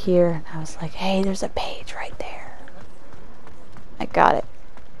over here. And I was like, hey, there's a page right there. I got it.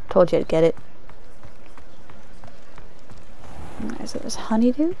 Told you I'd get it. So there's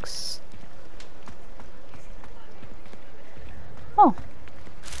honeydukes. Oh.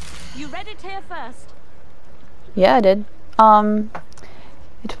 You read it here first. Yeah, I did.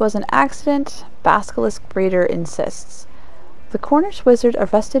 It was an accident. Basilisk breeder insists. The Cornish wizard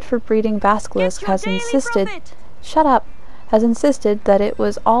arrested for breeding basilisk has insisted. Shut up. Has insisted that it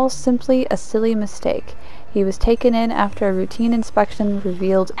was all simply a silly mistake. He was taken in after a routine inspection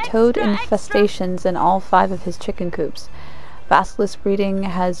revealed toad infestations in all 5 of his chicken coops. Basilisk breeding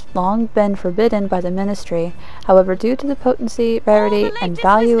has long been forbidden by the Ministry. However, due to the potency, rarity, and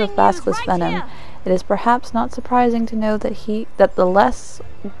value of basilisk venom, it is perhaps not surprising to know that the less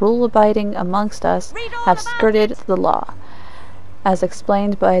rule-abiding amongst us have skirted the law. As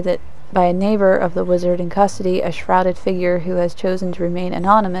explained by a neighbor of the wizard in custody, a shrouded figure who has chosen to remain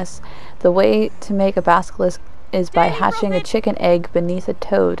anonymous, the way to make a basilisk is by hatching a chicken egg beneath a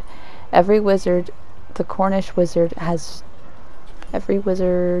toad. Every wizard with a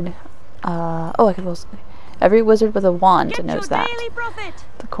wand knows that.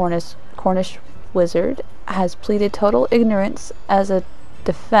 The Cornish wizard has pleaded total ignorance as a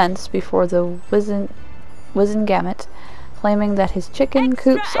defense before the Wizengamot, claiming that his chicken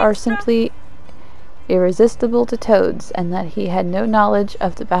coops are simply irresistible to toads and that he had no knowledge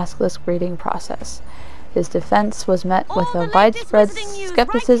of the basilisk breeding process. His defense was met with a widespread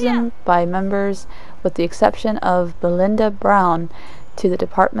skepticism by members, with the exception of Belinda Brown, to the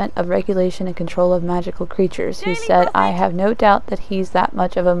Department of Regulation and Control of Magical Creatures, who said, I have no doubt that he's that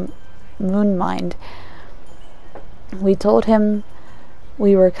much of a moonmind. We told him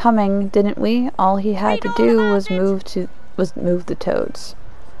we were coming, didn't we? All he had to do was move the toads.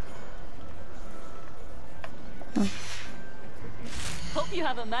 Hope you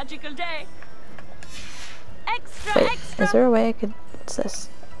have a magical day. Wait, is there a way I could... What's this?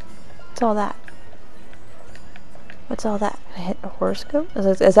 What's all that? What's all that? Can I hit a horoscope?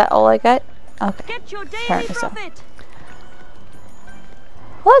 Is that all I got? Okay. Apparently so.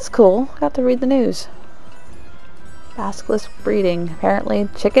 Well, that's cool. Got to read the news. Basilisk breeding. Apparently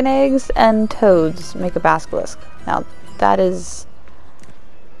chicken eggs and toads make a basilisk. Now, that is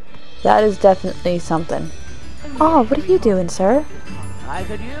definitely something. Oh, what are you doing, sir? I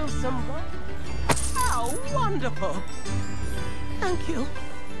could use some... How wonderful! Thank you.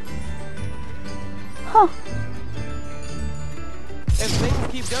 Huh. If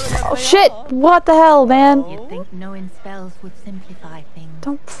things keep going as Oh they shit! are, What the hell, man? You'd think knowing spells would simplify things.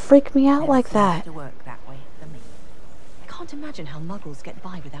 Don't freak me out like Seems that. to work that way for me. I can't imagine how muggles get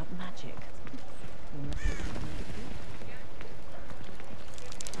by without magic.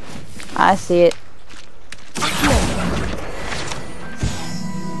 I see it.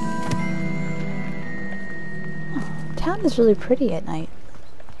 Town is really pretty at night.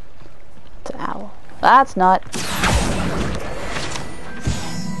 It's an owl. That's not.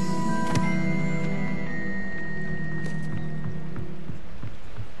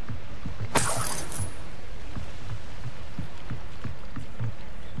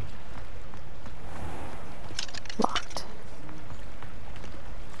 Locked.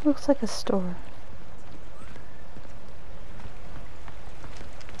 Looks like a store.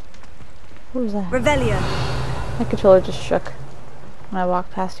 What was that? Revelio. My controller just shook when I walked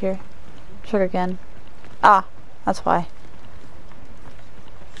past here. Shook again. Ah, that's why.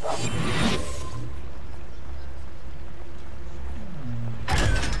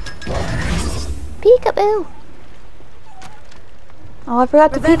 Peekaboo! Oh, I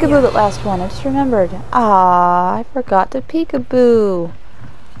forgot to peekaboo that last one. I just remembered. Ah, I forgot to peekaboo.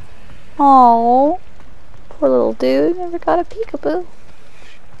 Oh, poor little dude. I forgot a peekaboo.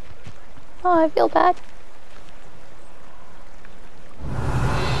 Oh, I feel bad.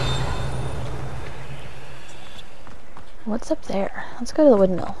 What's up there? Let's go to the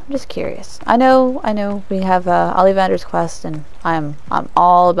windmill. I'm just curious. I know we have Ollivander's quest, and I'm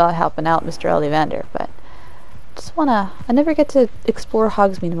all about helping out Mr. Ollivander, but just wanna. I never get to explore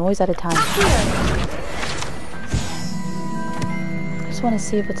Hogsmeade. I'm always out of time. I just want to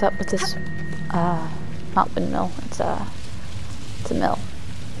see what's up with this. Not windmill. It's a mill.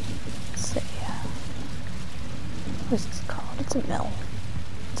 Let's see. What is this called? It's a mill.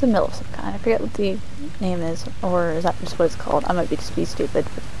 It's a mill of some kind. I forget what the name is, or is that just what it's called? I might just be stupid.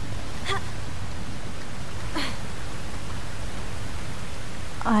 But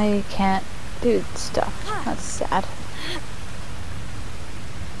I can't do stuff. That's sad.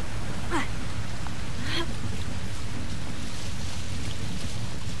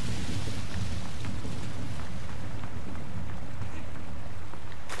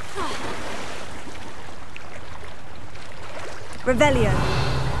 Revelio.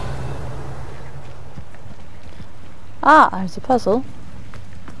 Ah, there's a puzzle.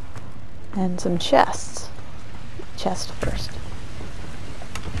 And some chests. Chest first.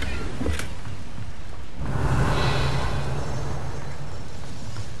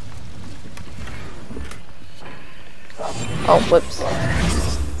 Oh, whoops.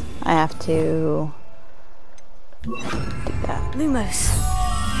 I have to do that. Lumos.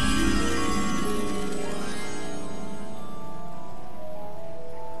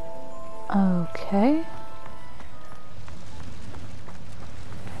 Okay.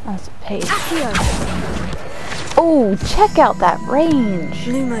 That's a page. Oh, check out that range!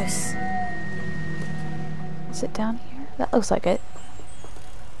 Lumos. Is it down here? That looks like it.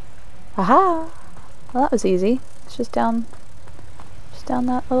 Aha! Well, that was easy. It's just down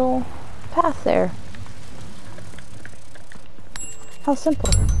that little path there. How simple.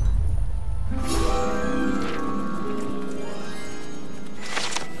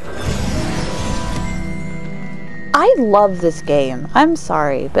 I love this game. I'm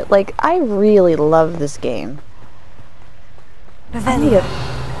sorry, but like, I really love this game. I need to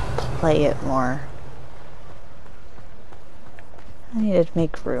play it more. I need to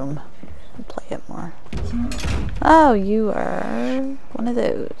make room and play it more. Oh, you are one of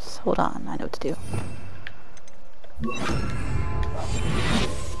those. Hold on, I know what to do.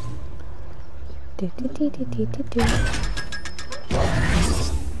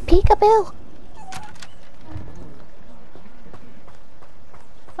 Peekaboo!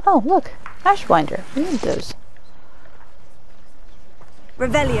 Oh, look. Ashwinder. We need those.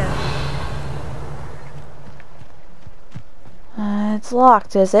 Revelio. It's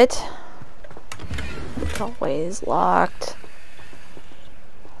locked, is it? It's always locked.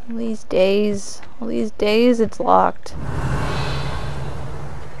 All these days, it's locked.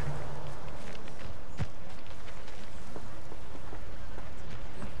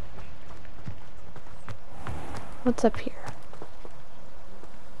 What's up here?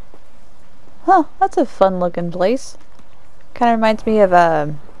 Huh, that's a fun looking place. Kind of reminds me of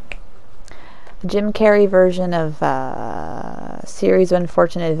a Jim Carrey version of a series of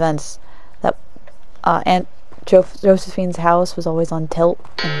unfortunate events that Aunt Josephine's house was always on tilt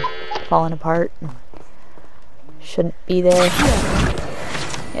and falling apart and shouldn't be there.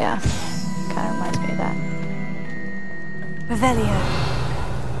 Yeah, kind of reminds me of that. Revelio.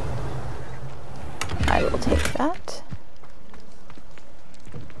 I will take that.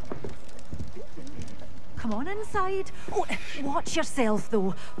 Come on inside. Oh, watch yourself,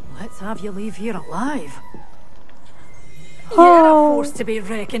 though. Let's have you leave here alive. You're a force to be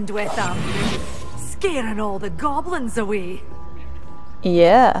reckoned with, aren't you? Scaring all the goblins away.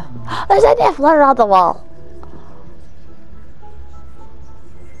 Yeah. There's a niffler on the wall.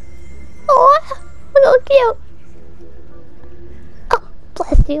 Oh, so cute. Oh,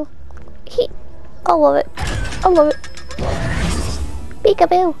 bless you. I love it. I love it.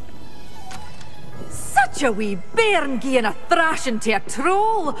 Peekaboo. Such a wee bairn giving a thrashing to a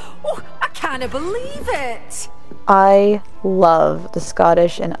troll. Oh, I can't believe it. I love the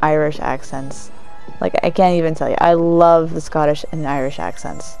Scottish and Irish accents. Like, I can't even tell you. I love the Scottish and Irish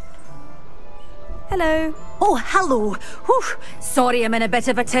accents. Hello. Oh, hello. Whew. Sorry I'm in a bit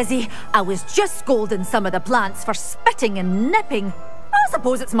of a tizzy. I was just scolding some of the plants for spitting and nipping. I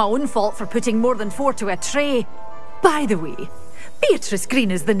suppose it's my own fault for putting more than 4 to a tray. By the way, Beatrice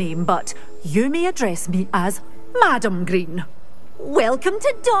Green is the name, but you may address me as Madam Green. Welcome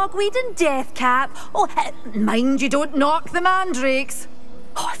to Dogweed and Deathcap. Oh, mind you don't knock the mandrakes.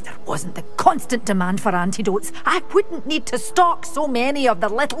 Oh, if there wasn't the constant demand for antidotes, I wouldn't need to stock so many of the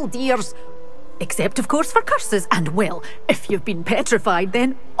little dears. Except, of course, for curses. And, well, if you've been petrified,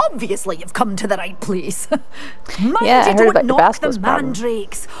 then obviously you've come to the right place. Mind you don't knock the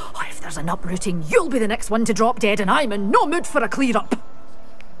mandrakes. Oh, if If there's an uprooting, you'll be the next one to drop dead, and I'm in no mood for a clear-up.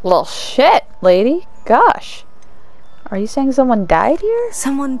 Well, shit, lady. Gosh. Are you saying someone died here?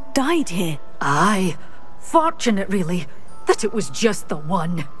 Someone died here? Aye. Fortunate, really, that it was just the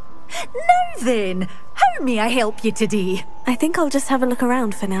one. Now then, how may I help you today? I think I'll just have a look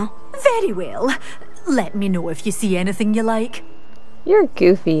around for now. Very well. Let me know if you see anything you like. You're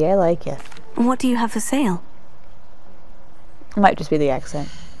goofy. I like you. What do you have for sale? It might just be the accent.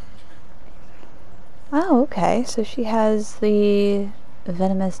 Oh, okay. So she has the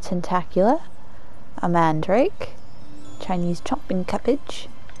venomous tentacula, a mandrake, Chinese chopping cabbage,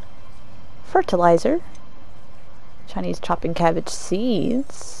 fertilizer, Chinese chopping cabbage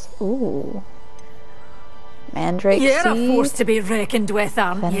seeds. Ooh. Mandrake You're seed. a force to be reckoned with,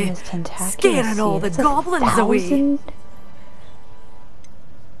 aren't you? Venomous tentacula Scaring all the goblins away.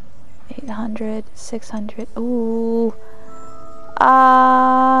 800, 600. Ooh.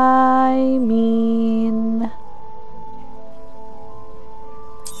 I mean...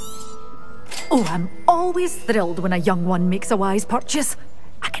 Oh, I'm always thrilled when a young one makes a wise purchase.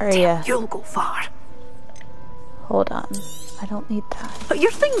 I can tell you'll go far. Hold on. I don't need that. But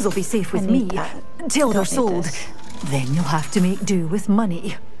your things will be safe with me until they're sold. Then you'll have to make do with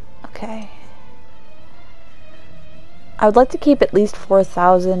money. Okay. I would like to keep at least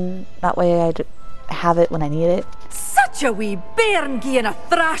 4,000. That way I'd have it when I need it. Such a wee bairn gieing a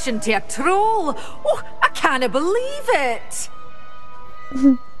thrashing to a troll. Oh, I can't believe it.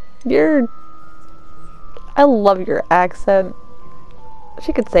 I love your accent.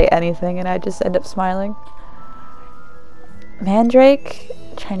 She could say anything and I'd just end up smiling. Mandrake,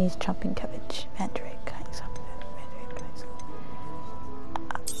 Chinese chopping cabbage. Mandrake,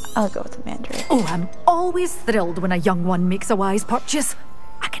 I'll go with the mandrake. Oh, I'm always thrilled when a young one makes a wise purchase.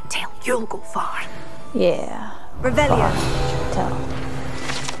 I can tell you'll go far. Yeah. Revelio.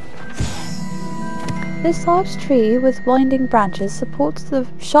 This large tree with winding branches supports the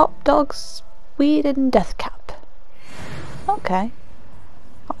shop dog's weed-ridden death cap. Okay.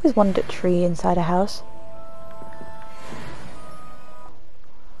 Always wanted a tree inside a house.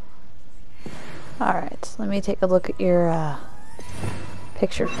 Alright, so let me take a look at your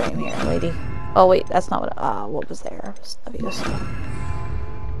picture frame here, lady. Oh wait, that's not what was there.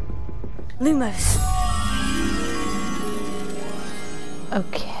 Lumos.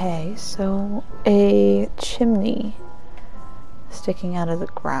 Okay, so a chimney sticking out of the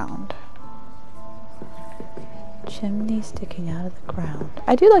ground. Chimney sticking out of the ground.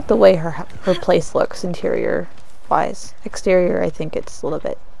 I do like the way her place looks interior wise. Exterior, I think it's a little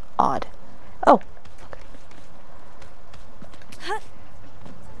bit odd. Oh, okay.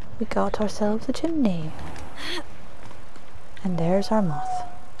 We got ourselves a chimney. And there's our moth.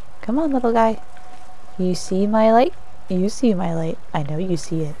 Come on, little guy. You see my light? You see my light. I know you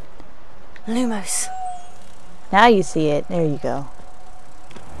see it. Lumos. Now you see it. There you go.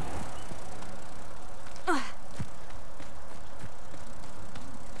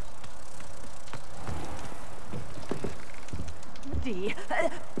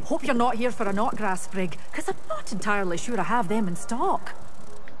 Hope you're not here for a knotgrass sprig, because I'm not entirely sure I have them in stock.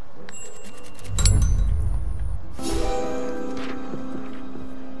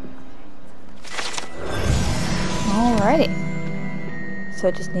 Alrighty. So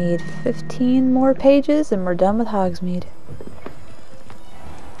I just need 15 more pages and we're done with Hogsmeade.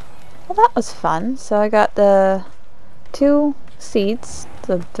 Well, that was fun. So I got the 2 seeds,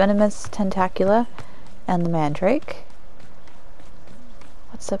 the venomous tentacula and the mandrake.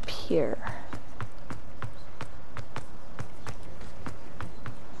 What's up here?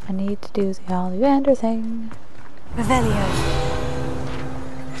 I need to do the Ollivander thing. Revelio.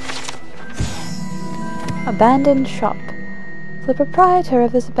 Abandoned shop. The proprietor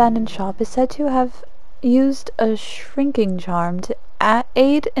of this abandoned shop is said to have used a shrinking charm to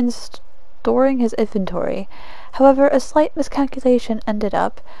aid in storing his inventory. However, a slight miscalculation ended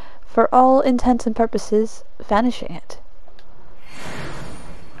up, for all intents and purposes, vanishing it.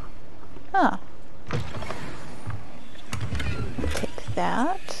 Huh. Take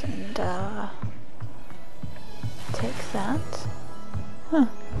that, and, take that. Huh.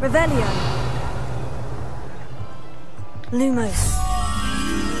 Revelio. Lumos.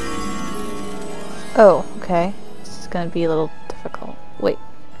 Oh, okay. This is gonna be a little difficult. Wait.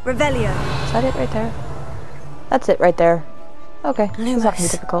 Revelio. Is that it right there? That's it right there. Okay. It's not gonna be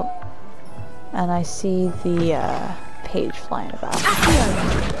difficult. And I see the, page flying about.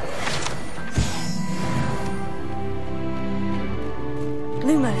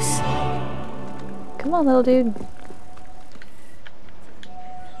 Lumos. Come on, little dude.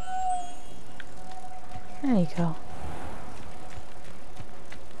 There you go.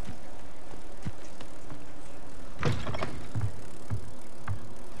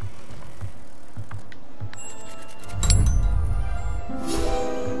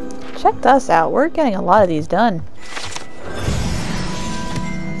 check us out. We're getting a lot of these done.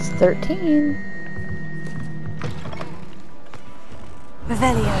 It's 13.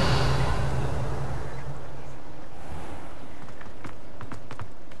 Revelio.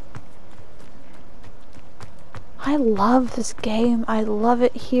 I love this game. I love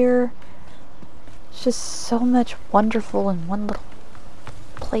it here. It's just so much wonderful in one little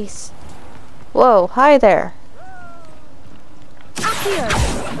place. Whoa, hi there.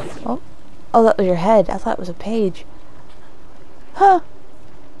 Oh, that was your head. I thought it was a page. Huh.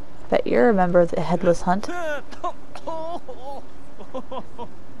 Bet you're a member of the Headless Hunt.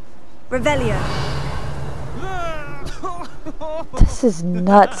 Revelio. This is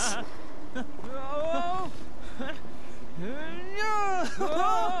nuts.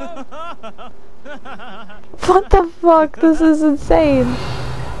 What the fuck? This is insane.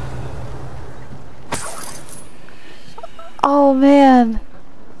 Oh man.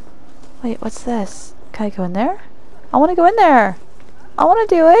 Wait, what's this? Can I go in there? I want to go in there. I want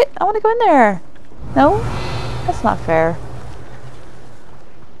to do it. I want to go in there. No? That's not fair.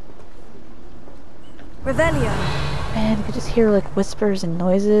 Revelio. Man, you could just hear like whispers and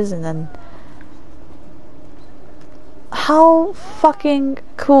noises and then... How fucking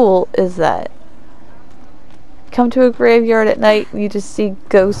cool is that? Come to a graveyard at night and you just see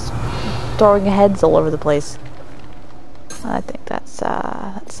ghosts throwing heads all over the place. I think that's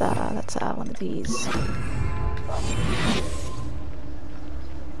one of these.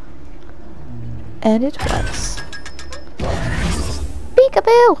 And it was.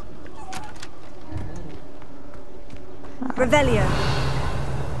 Peekaboo! Revelio.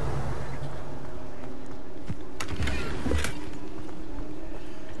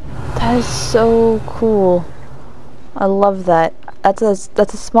 That is so cool. I love that. That's a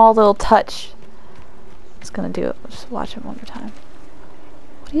small little touch. It's gonna do it. Just watch it one more time.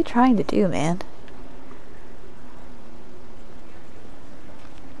 What are you trying to do, man?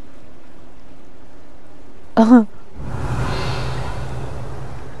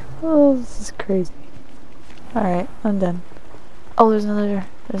 Oh, this is crazy. Alright, I'm done. Oh, there's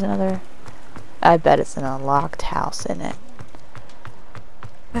another. I bet it's an unlocked house in it.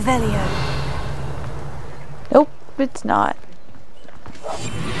 Revelio. Nope, it's not.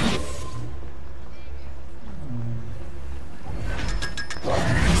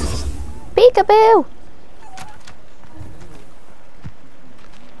 Peekaboo!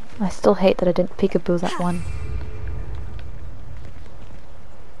 I still hate that I didn't peekaboo that one.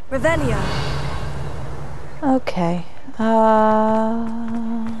 Revelio. Okay.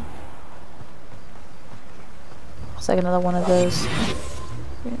 Looks like another one of those.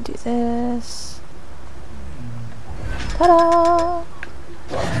 We're gonna do this. Ta-da!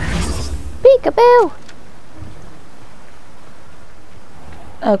 Peekaboo!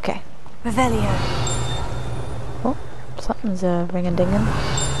 Okay. Revelio. Oh, something's ring-a-dingin'.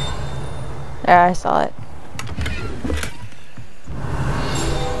 There, I saw it.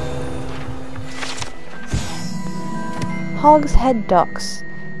 Hogshead Docks.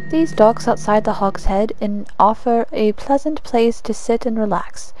 These docks outside the Hogshead offer a pleasant place to sit and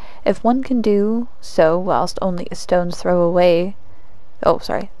relax, if one can do so whilst only a stone's throw away.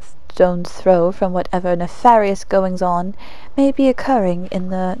 Stone's throw from whatever nefarious goings-on may be occurring in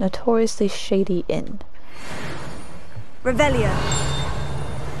the notoriously shady inn. Revelio.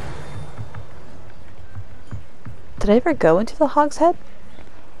 Did I ever go into the Hogshead?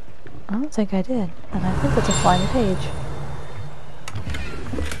 I don't think I did, and I think that's a flying page.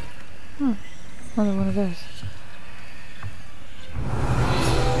 Another one of those.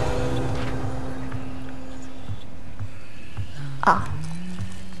 Ah.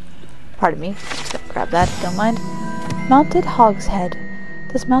 Pardon me. Just gonna grab that if you don't mind. Mounted Hogshead.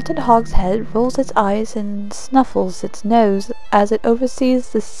 This mounted Hogshead rolls its eyes and snuffles its nose as it oversees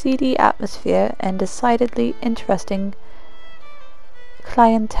the seedy atmosphere and decidedly interesting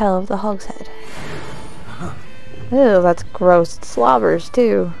clientele of the Hogshead. Ew, that's gross. It slobbers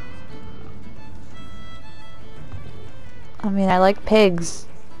too. I mean, I like pigs,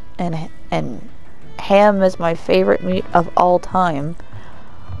 and ham is my favorite meat of all time.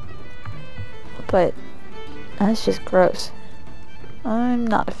 But that's just gross. I'm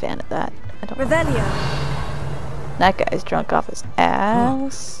not a fan of that. I don't. Revelio. That guy's drunk off his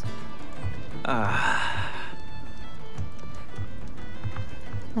ass.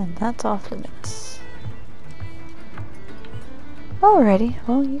 And that's off limits. Alrighty,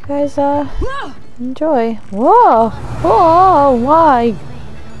 well, you guys enjoy. Whoa! Whoa! Why?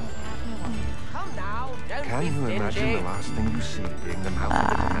 Can you imagine the last thing you see being the mouth of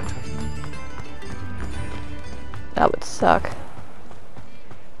the matter? That would suck.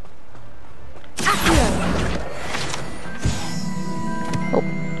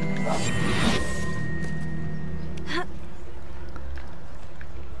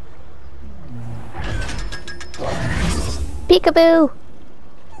 Peekaboo!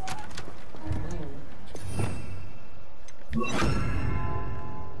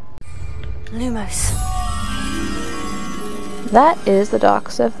 Lumos. That is the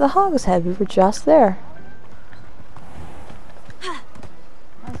docks of the Hogshead. We were just there.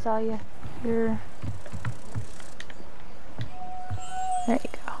 I saw you. You're... There you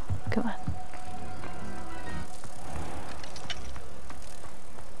go. Come on.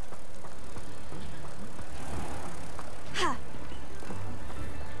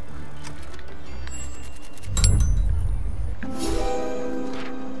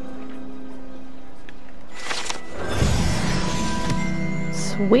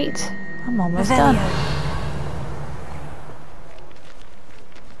 Sweet. I'm almost done.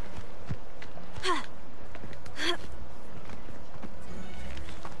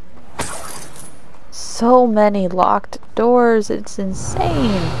 So many locked doors. It's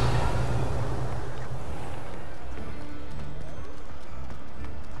insane.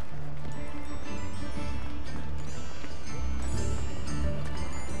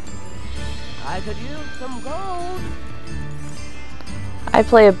 I could use some gold. I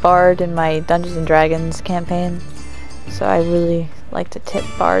play a bard in my Dungeons and Dragons campaign, so I really like to tip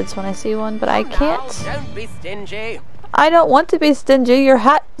bards when I see one, but I can't. Don't be stingy. I don't want to be stingy. Your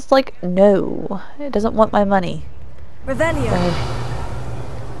hat is like, no. It doesn't want my money. Revelio.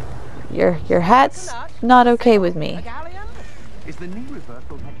 Your hat's not okay with me. Is the knee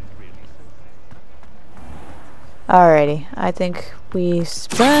reversal Alrighty, I think we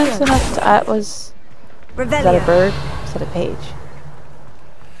spent enough. That was. Is that a bird? Is that a page?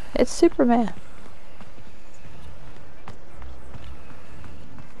 It's Superman.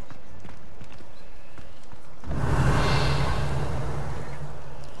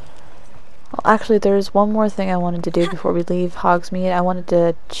 Well, actually, there's one more thing I wanted to do before we leave Hogsmeade. I wanted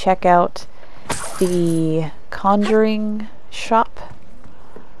to check out the conjuring shop,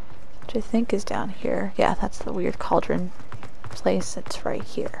 which I think is down here. Yeah, that's the weird cauldron place. It's right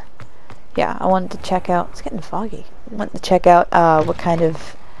here. Yeah, I wanted to check out. It's getting foggy. I wanted to check out what kind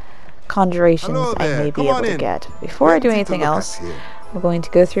of conjurations I may be able to get. Before I do anything else, I'm going to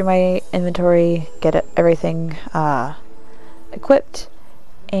go through my inventory, get everything equipped,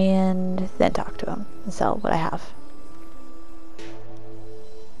 and then talk to him and sell what I have.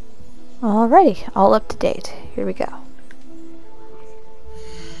 Alrighty, all up to date. Here we go.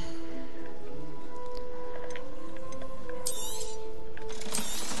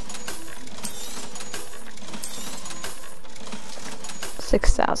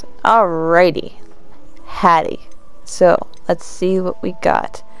 $6,000. Alrighty. Hattie. So, let's see what we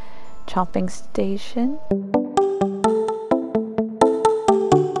got. Chomping station.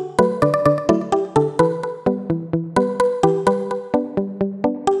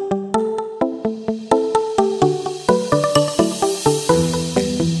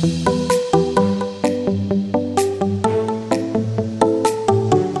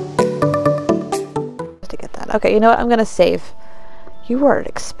 To get that. Okay, you know what? I'm gonna save. You are an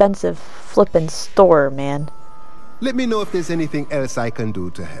expensive flippin' store, man. Let me know if there's anything else I can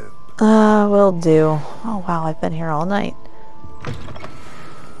do to help. Will do. Oh wow, I've been here all night.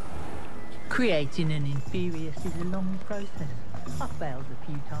 Creating an inferior is a long process. I failed a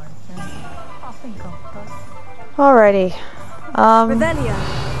few times now. I think I'm close. Alrighty. Revelio.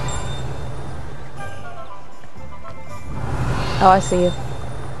 Oh, I see you.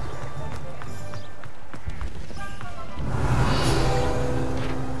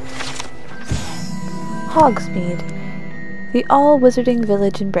 Hogsmeade. The all-wizarding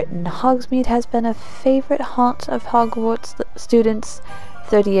village in Britain, Hogsmeade has been a favorite haunt of Hogwarts students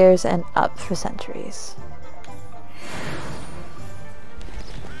 30 years and up for centuries.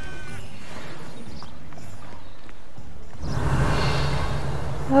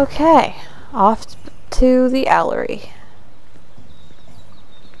 Okay, off to the Owlery.